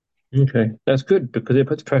 Okay, that's good because it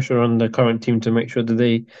puts pressure on the current team to make sure that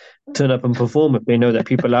they turn up and perform if they know that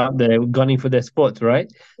people are out there gunning for their spots, right?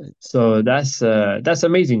 So that's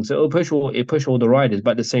amazing. So it'll push all the riders,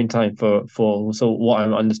 but at the same time, for so what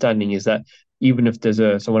I'm understanding is that even if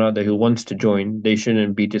there's someone out there who wants to join, they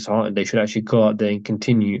shouldn't be disheartened. They should actually go out there and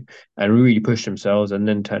continue and really push themselves, and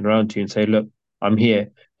then turn around to you and say, look, I'm here.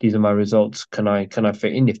 These are my results. Can I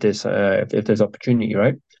fit in if there's opportunity,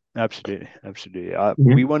 right? Absolutely, absolutely.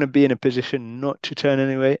 Yeah. We want to be in a position not to turn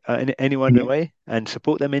anyone Yeah. away and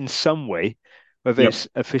support them in some way, whether Yep. it's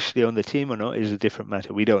officially on the team or not is a different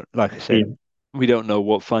matter. We don't, like I said, Yeah. we don't know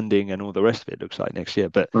what funding and all the rest of it looks like next year,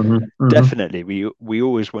 but Mm-hmm. Mm-hmm. definitely we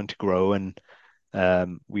always want to grow and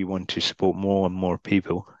we want to support more and more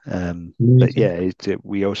people. But yeah, Amazing.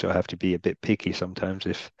 we also have to be a bit picky sometimes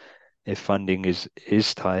if funding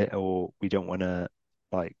is tight or we don't want to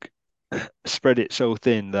like spread it so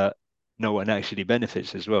thin that no one actually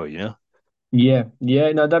benefits as well, you know? Yeah,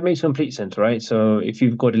 yeah, no, that makes complete sense, right? So if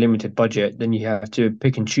you've got a limited budget, then you have to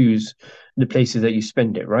pick and choose the places that you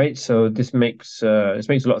spend it, right? So this makes a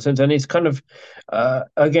lot of sense, and it's kind of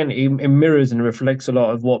again it mirrors and reflects a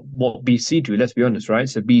lot of what BC do. Let's be honest, right?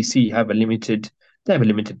 So BC have a limited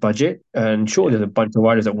budget, and sure, Yeah, there's a bunch of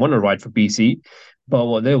riders that want to ride for BC, but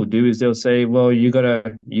what they will do is they'll say, well, you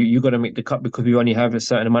gotta make the cut because we only have a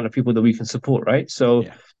certain amount of people that we can support, right? So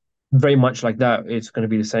yeah, very much like that. It's going to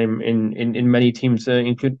be the same in many teams,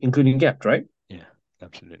 including Gap, right? yeah,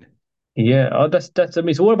 absolutely. Yeah, oh, that's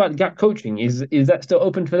amazing. So what about Gap coaching? Is that still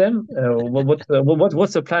open for them? What's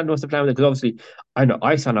the plan? What's the plan with it? Because obviously, I know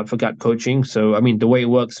I signed up for Gap coaching, so I mean the way it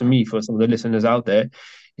works for me, for some of the listeners out there,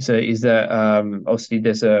 is that obviously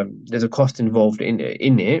there's a cost involved in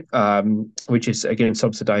it, which is again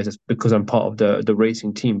subsidized because I'm part of the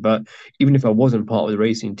racing team. But even if I wasn't part of the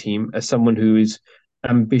racing team, as someone who is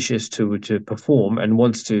ambitious to perform and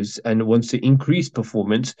wants to increase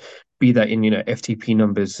performance, be that in FTP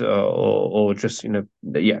numbers or just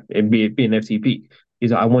yeah, be an FTP, is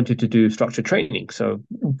that I wanted to do structured training. So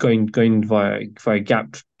going via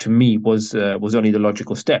Gap to me was only the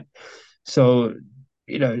logical step. So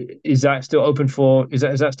is that still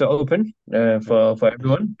open Uh, for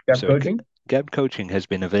everyone, Gap So coaching? Gap coaching has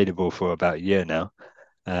been available for about a year now.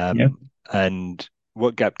 Yeah, And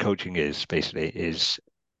what Gap coaching is basically is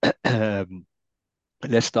um,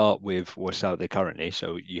 let's start with what's out there currently.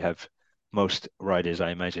 So you have most riders,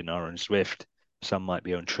 I imagine, are on Swift. Some might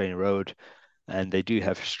be on Trainer Road, and they do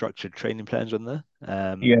have structured training plans on there.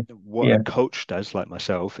 yeah, What a yeah, coach does, like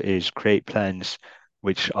myself, is create plans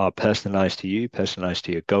which are personalized to you, personalized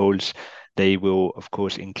to your goals. They will, of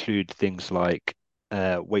course, include things like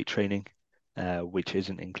weight training, which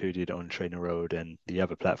isn't included on Trainer Road and the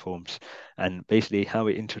other platforms, and basically how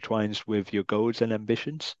it intertwines with your goals and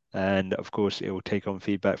ambitions. And of course, it will take on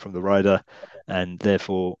feedback from the rider and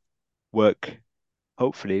therefore work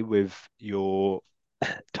hopefully with your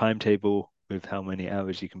timetable, with how many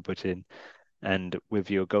hours you can put in, and with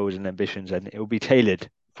your goals and ambitions, and it will be tailored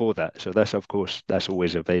for that. So that's of course that's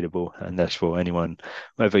always available, and that's for anyone,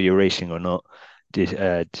 whether you're racing or not.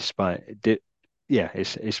 Despite, yeah,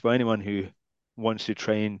 it's for anyone who wants to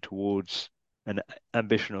train towards an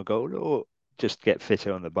ambition or goal, or just get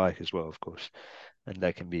fitter on the bike as well, of course. And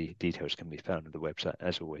that can be details can be found on the website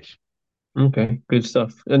as always. okay, good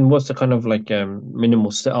stuff. And what's the kind of like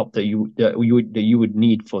minimal setup that you would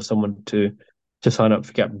need for someone to sign up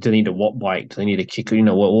for Gap? Do they need a watt bike? Do they need a kicker?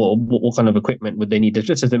 What kind of equipment would they need?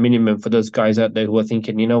 Just as a minimum for those guys out there who are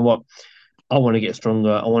thinking, you know what, I want to get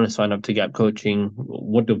stronger. I want to sign up to Gap coaching.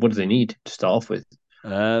 What do they need to start off with?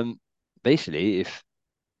 Um, Basically, if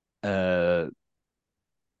uh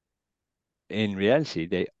in reality,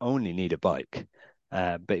 they only need a bike.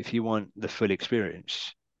 But if you want the full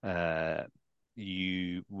experience, uh,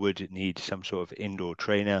 you would need some sort of indoor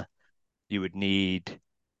trainer. You would need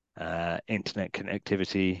internet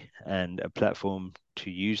connectivity and a platform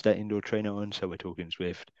to use that indoor trainer on. So we're talking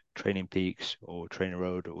Swift, Training Peaks, or Trainer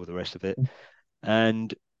Road, or the rest of it.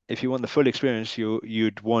 And if you want the full experience,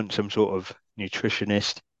 you'd want some sort of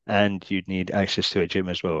nutritionist, and you'd need access to a gym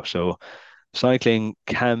as well. So cycling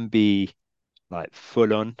can be like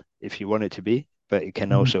full on if you want it to be, but it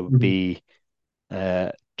can Mhm, also mhm. be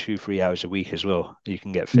 2, 3 hours a week as well. You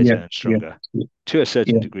can get Yeah, fitter and yeah, stronger to a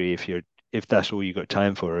certain yeah. degree if that's all you got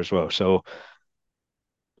time for as well. So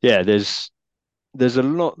yeah, there's a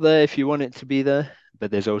lot there if you want it to be there,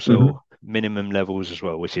 but there's Mhm. also minimum levels as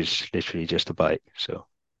well, which is literally just a bike. So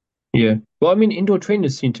Yeah. Well, I mean, indoor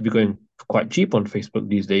trainers seem to be going quite cheap on Facebook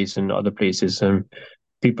these days and other places.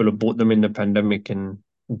 People have bought them in the pandemic and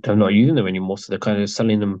they're not using them anymore. So they're kind of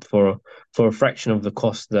selling them for a fraction of the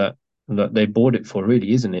cost that they bought it for,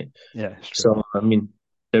 really, isn't it? yeah, it's true. So I mean,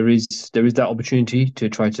 there is that opportunity to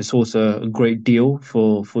try to source a great deal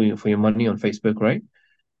for your money on Facebook, right?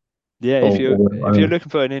 Yeah, Or I if don't you're know. looking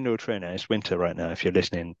for an indoor trainer, it's winter right now. If you're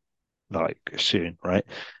listening like soon, right?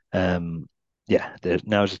 Um, yeah,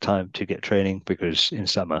 now's the time to get training because in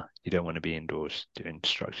summer you don't want to be indoors doing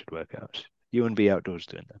structured workouts. You want to be outdoors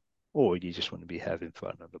doing that. or you just want to be having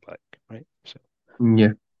fun on the bike, right? So,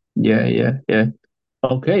 Yeah, yeah.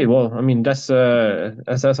 Okay, well, I mean that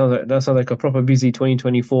sounds like a proper busy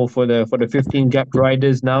 2024 for the 15 gap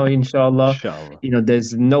riders now, inshallah. inshallah. You know,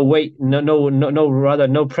 there's no weight, no rather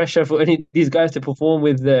no pressure for any of these guys to perform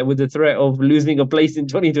with the threat of losing a place in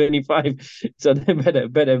 2025. So they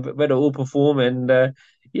better all perform and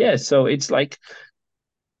yeah, so it's like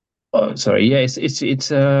oh sorry, yeah,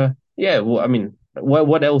 it's yeah, well, I mean,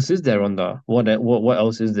 what else is there on the what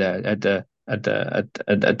else is there at the at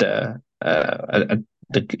the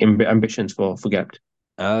ambitions for Gapped?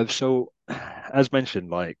 So, as mentioned,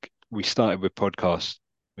 like we started with podcasts,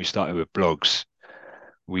 we started with blogs.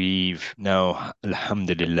 We've now,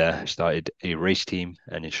 alhamdulillah, started a race team,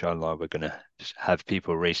 and inshallah, we're gonna have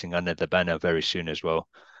people racing under the banner very soon as well.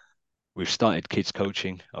 We've started kids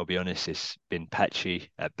coaching. I'll be honest, it's been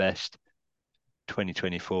patchy at best.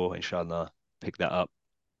 2024, inshallah, pick that up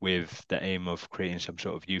with the aim of creating some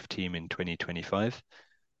sort of youth team in 2025.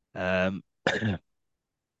 Um,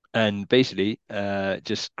 and basically,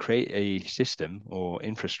 just create a system or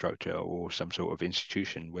infrastructure or some sort of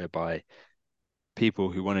institution whereby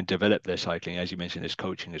people who want to develop their cycling, as you mentioned, there's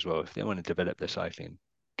coaching as well. If they want to develop their cycling,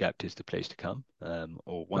 GAPT is the place to come,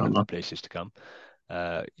 or one of the Inshallah. places to come.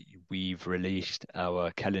 Uh, we've released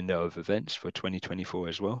our calendar of events for 2024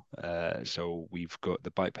 as well. So we've got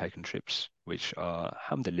the bikepacking trips, which are,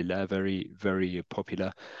 alhamdulillah, very, very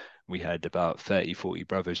popular. We had about 30, 40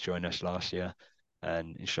 brothers join us last year,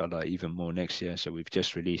 and inshallah, even more next year. So we've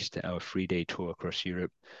just released our 3 day tour across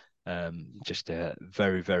Europe. Just a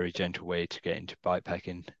very, very gentle way to get into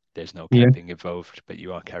bikepacking. There's no Yeah, camping involved, but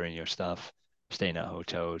you are carrying your stuff, staying at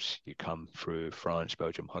hotels. You come through France,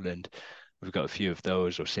 Belgium, Holland. We've got a few of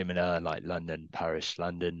those or similar, like London, Paris,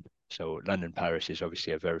 London. So London, Paris is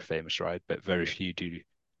obviously a very famous ride, but very few do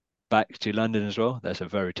back to London as well. That's a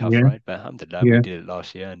very tough yeah, ride, but alhamdulillah, we yeah. did it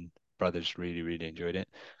last year and brothers really, really enjoyed it.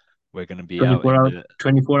 We're going to be out 24 in hour the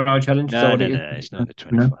 24-hour challenge. Is that no, what no, it no, is? no. It's not the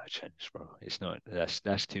No. 24-hour challenge, bro. It's not.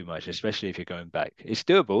 That's too much, especially if you're going back. It's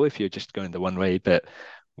doable if you're just going the one way, but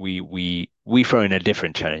we throw in a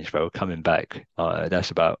different challenge, bro. Coming back,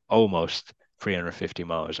 that's about almost 350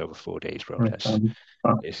 miles over 4 days, bro. That's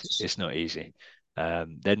Uh, it's not easy.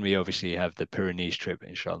 Then we obviously have the Pyrenees trip,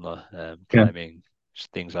 inshallah, yeah, climbing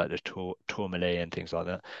things like the Tourmalet and things like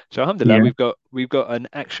that. So alhamdulillah, yeah. we've got an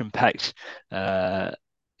action-packed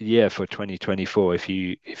year for 2024. If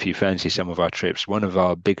you fancy some of our trips, one of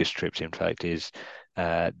our biggest trips, in fact, is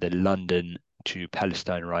the London to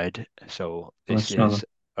Palestine ride. So this Mashallah. is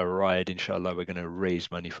a ride, inshallah, we're going to raise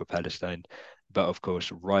money for Palestine, but of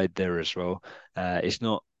course, ride there as well. It's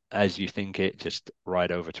not as you think it, just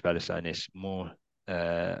ride over to Palestine. It's more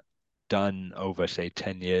uh, done over, say,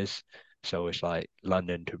 10 years. So it's like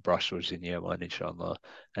London to Brussels in year one, inshallah,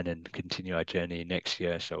 and then continue our journey next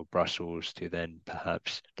year. So Brussels to then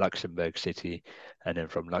perhaps Luxembourg City, and then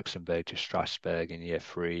from Luxembourg to Strasbourg in year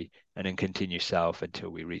three, and then continue south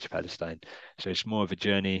until we reach Palestine. So it's more of a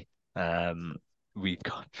journey. Um,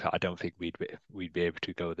 I don't think we'd be able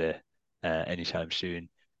to go there anytime soon,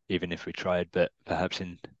 even if we tried. But perhaps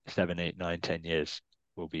in 7, 8, 9, 10 years,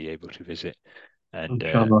 we'll be able to visit. And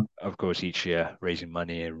Inshallah. of course, each year raising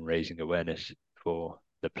money and raising awareness for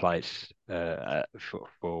the plights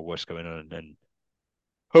for what's going on, and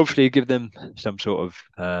hopefully give them some sort of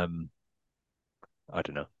I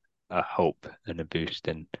don't know, a hope and a boost.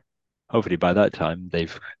 And hopefully by that time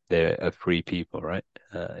they're a free people, right?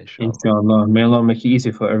 Inshallah. Inshallah. May Allah make it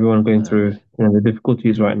easy for everyone going Um, through the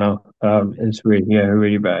difficulties right now. It's really, yeah,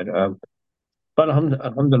 really bad. But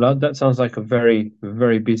alhamdulillah, that sounds like a very,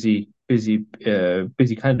 very busy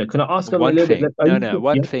calendar. Can I ask them a One little bit? thing, Are no, you? no,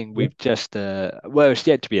 one Yeah, thing yeah. we've just, well, it's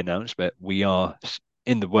yet to be announced, but we are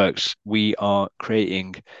in the works. We are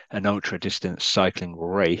creating an ultra distance cycling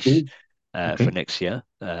race Cool. for Okay. next year.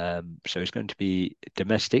 So it's going to be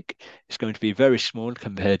domestic. It's going to be very small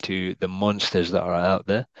compared to the monsters that are out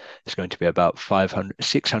there. It's going to be about 500,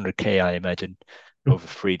 600K, I imagine, over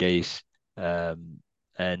 3 days. Um,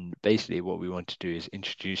 and basically, what we want to do is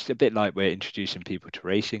introduce, a bit like we're introducing people to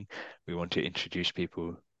racing, we want to introduce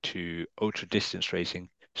people to ultra distance racing.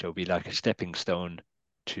 So it'll be like a stepping stone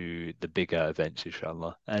to the bigger events,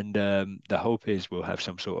 inshallah. And the hope is we'll have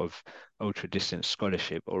some sort of ultra distance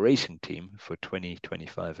scholarship or racing team for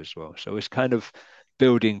 2025 as well. So it's kind of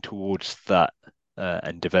building towards that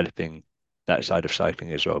and developing that side of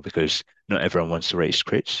cycling as well, because not everyone wants to race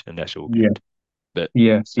crits, and that's all Yeah, good. But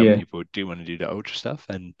yeah, some yeah. people do want to do the ultra stuff,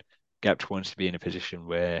 and Gapt wants to be in a position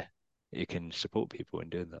where it can support people in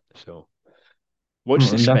doing that. So watch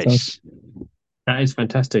this That sounds space. That is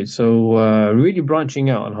fantastic. So really branching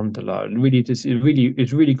out, alhamdulillah. Really, it's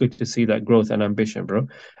really good to see that growth and ambition, bro.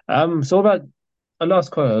 So about a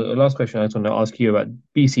last question I just want to ask you about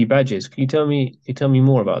BC badges. Can you tell me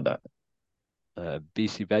more about that?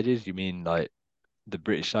 BC badges, you mean like the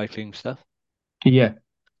British cycling stuff? Yeah.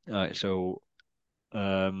 All right, so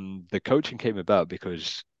the coaching came about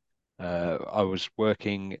because I was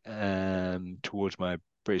working towards my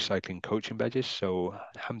British cycling coaching badges. So,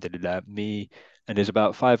 alhamdulillah, me and there's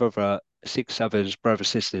about five other, six others, brothers,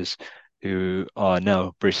 sisters who are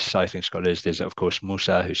now British cycling scholars. There's, of course,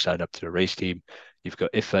 Musa, who signed up to the race team. You've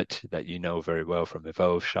got Ifat, that you know very well from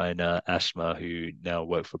Evolve, Shaina, Asma, who now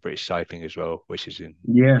work for British Cycling as well, which is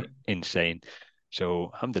Yeah. insane.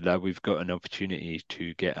 So, alhamdulillah, we've got an opportunity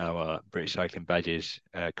to get our British cycling badges,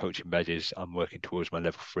 coaching badges. I'm working towards my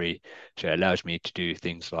level 3. So it allows me to do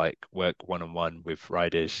things like work one-on-one with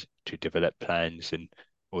riders to develop plans and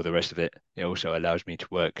all the rest of it. It also allows me to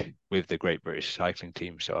work with the Great British Cycling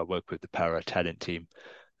Team. So I work with the para talent team,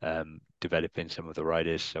 developing some of the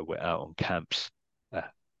riders. So we're out on camps. Uh,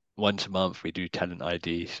 Once a month, we do talent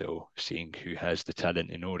ID. So seeing who has the talent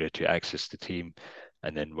in order to access the team,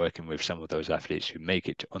 and then working with some of those athletes who make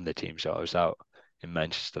it on the team. So I was out in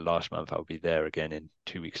Manchester last month. I'll be there again in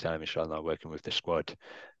 2 weeks' time, inshallah, working with the squad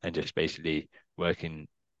and just basically working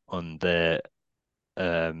on their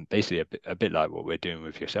basically a bit like what we're doing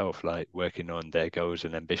with yourself, like working on their goals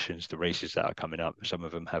and ambitions, the races that are coming up. Some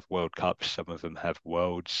of them have World Cups, some of them have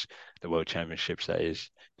Worlds, the World Championships, that is.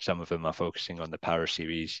 Some of them are focusing on the Para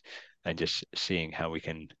Series and just seeing how we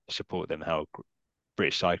can support them, how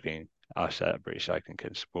British Cycling, us at British Cycling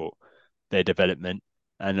can support their development.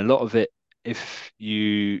 And a lot of it, if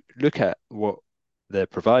you look at what they're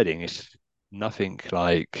providing, is nothing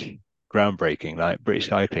like groundbreaking. Like British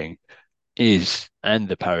Cycling is, and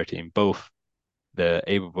the para team, both the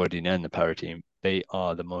able-bodied and the para team, they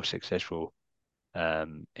are the most successful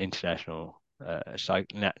international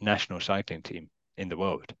national cycling team in the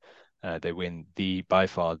world. They win by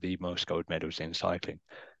far the most gold medals in cycling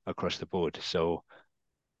across the board. So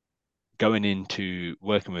going into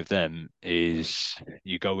working with them is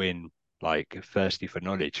you go in like thirsty for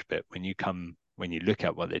knowledge, but when you look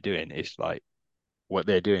at what they're doing, it's like what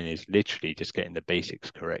they're doing is literally just getting the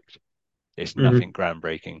basics correct. It's nothing Mhm.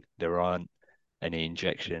 groundbreaking. There aren't any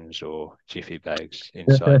injections or jiffy bags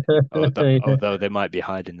inside, although they might be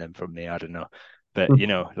hiding them from me. I don't know, but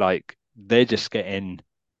like they're just getting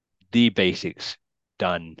the basics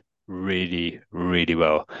done really, really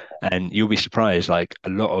well, and you'll be surprised. Like a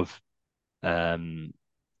lot of um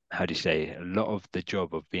how do you say, a lot of the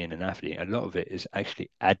job of being an athlete, a lot of it is actually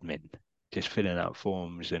admin, just filling out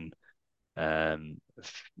forms and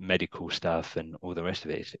medical stuff and all the rest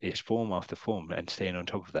of it. It's form after form and staying on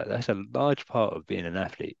top of that. That's a large part of being an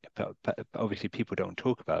athlete. But obviously, people don't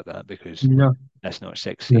talk about that because No. that's not No.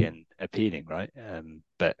 sexy and appealing, right?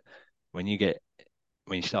 But when you get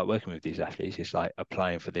when you start working with these athletes, it's like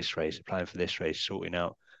applying for this race, sorting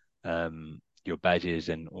out your badges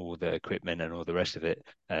and all the equipment and all the rest of it,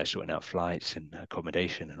 sorting out flights and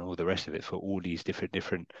accommodation and all the rest of it for all these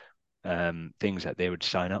different things that they would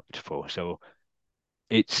sign up for. So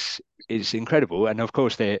it's it's incredible, and of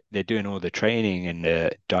course they're doing all the training and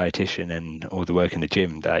the dietitian and all the work in the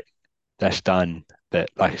gym that's done. But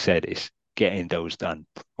like I said, it's getting those done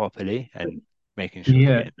properly and making sure they're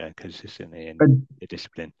Yeah. getting there consistently and But the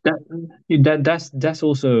discipline. that that's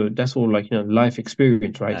also that's all like life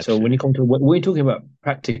experience, right? So when you Absolutely. come to when we're talking about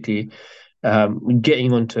practically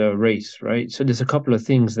getting onto a race, right? So there's a couple of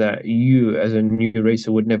things that you, as a new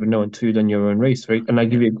racer, would never know until you've done your own race, right? And I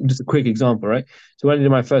give Yeah, you just a quick example, right? So when I did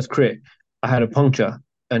my first crit, I had a puncture,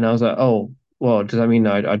 and I was like, oh, well, does that mean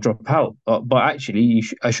I drop out? But actually,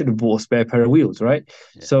 I should have bought a spare pair of wheels, right?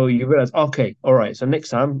 yeah, So you realize, okay, all right. So next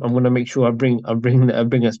time, I'm gonna make sure I bring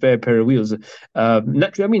a spare pair of wheels.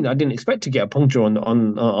 Naturally, I mean, I didn't expect to get a puncture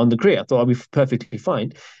on the crit. I thought I'd be perfectly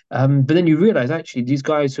fine. But then you realize actually these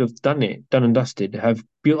guys who have done and dusted, have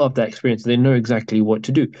built up that experience. They know exactly what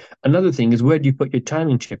to do. Another thing is, where do you put your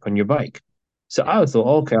timing chip on your bike? So yeah, I thought,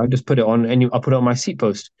 okay, I'll just put it on and I'll put it on my seat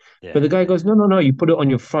post. But yeah, the guy goes, no, no, no, you put it on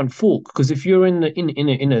your front fork because if you're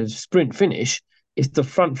in a sprint finish, it's the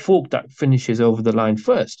front fork that finishes over the line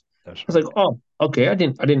first. that's I was right. like, oh, okay, I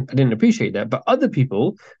didn't appreciate that. But other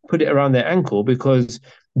people put it around their ankle because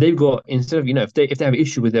they've got, instead of, if they have an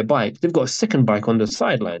issue with their bike, they've got a second bike on the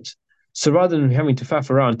sidelines. So rather than having to faff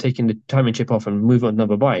around taking the timing chip off and move on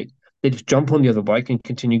another bike, they just jump on the other bike and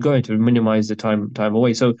continue going to minimize the time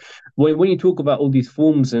away. So when you talk about all these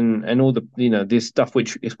forms and all the this stuff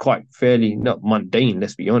which is quite fairly not mundane,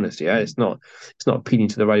 let's be honest, yeah, it's not appealing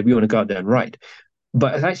to the rider. We want to go out there and ride.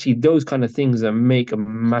 But it's actually those kind of things that make a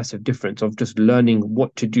massive difference of just learning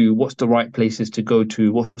what to do, what's the right places to go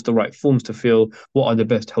to, what's the right forms to fill, what are the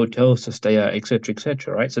best hotels to stay at, etc.,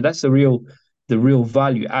 etc. Right. So that's the real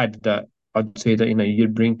value add that I'd say that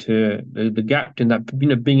you'd bring to the gap in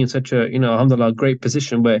that being in such a alhamdulillah great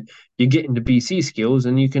position where you're getting the BC skills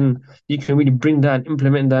and you can really bring that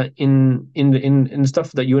implement that in the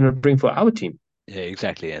stuff that you want to bring for our team. Yeah,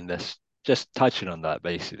 exactly. And that's just touching on that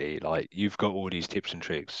basically. Like you've got all these tips and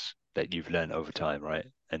tricks that you've learned over time, right?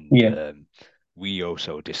 And Yeah. we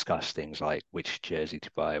also discuss things like which jersey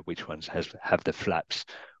to buy, which ones has have the flaps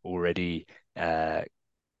already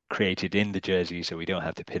created in the jersey, so we don't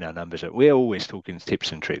have to pin our numbers. We're always talking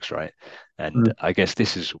tips and tricks, right? And Mm. I guess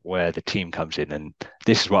this is where the team comes in, and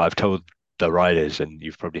this is what I've told the riders, and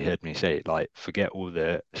you've probably heard me say it, like forget all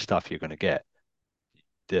the stuff you're going to get.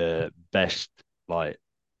 The best, like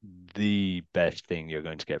the best thing you're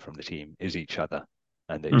going to get from the team is each other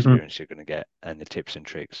and the Hmm. experience you're going to get and the tips and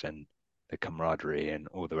tricks and the camaraderie and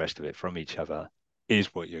all the rest of it from each other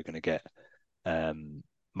is what you're going to get um,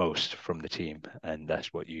 most from the team, and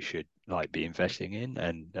that's what you should like be investing in,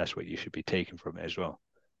 and that's what you should be taking from it as well.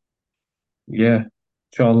 Yeah,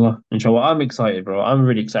 inshallah. Inshallah. I'm excited, bro. I'm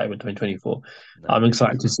really excited with 2024. No, I'm good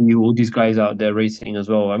excited to stuff. see all these guys out there racing as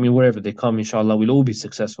well. I mean, wherever they come, inshallah, we'll all be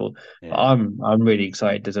successful. Yeah, I'm really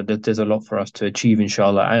excited. There's a lot for us to achieve,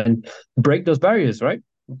 inshallah, and break those barriers, right?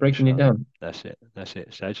 Breaking it inshallah. down. That's it. That's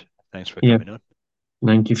it, Saj. Thanks for Yeah. coming on.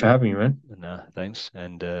 Thank you for having me, man. No, thanks.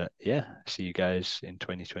 And yeah, see you guys in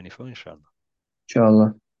 2024, inshallah.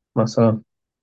 Inshallah. Masalam.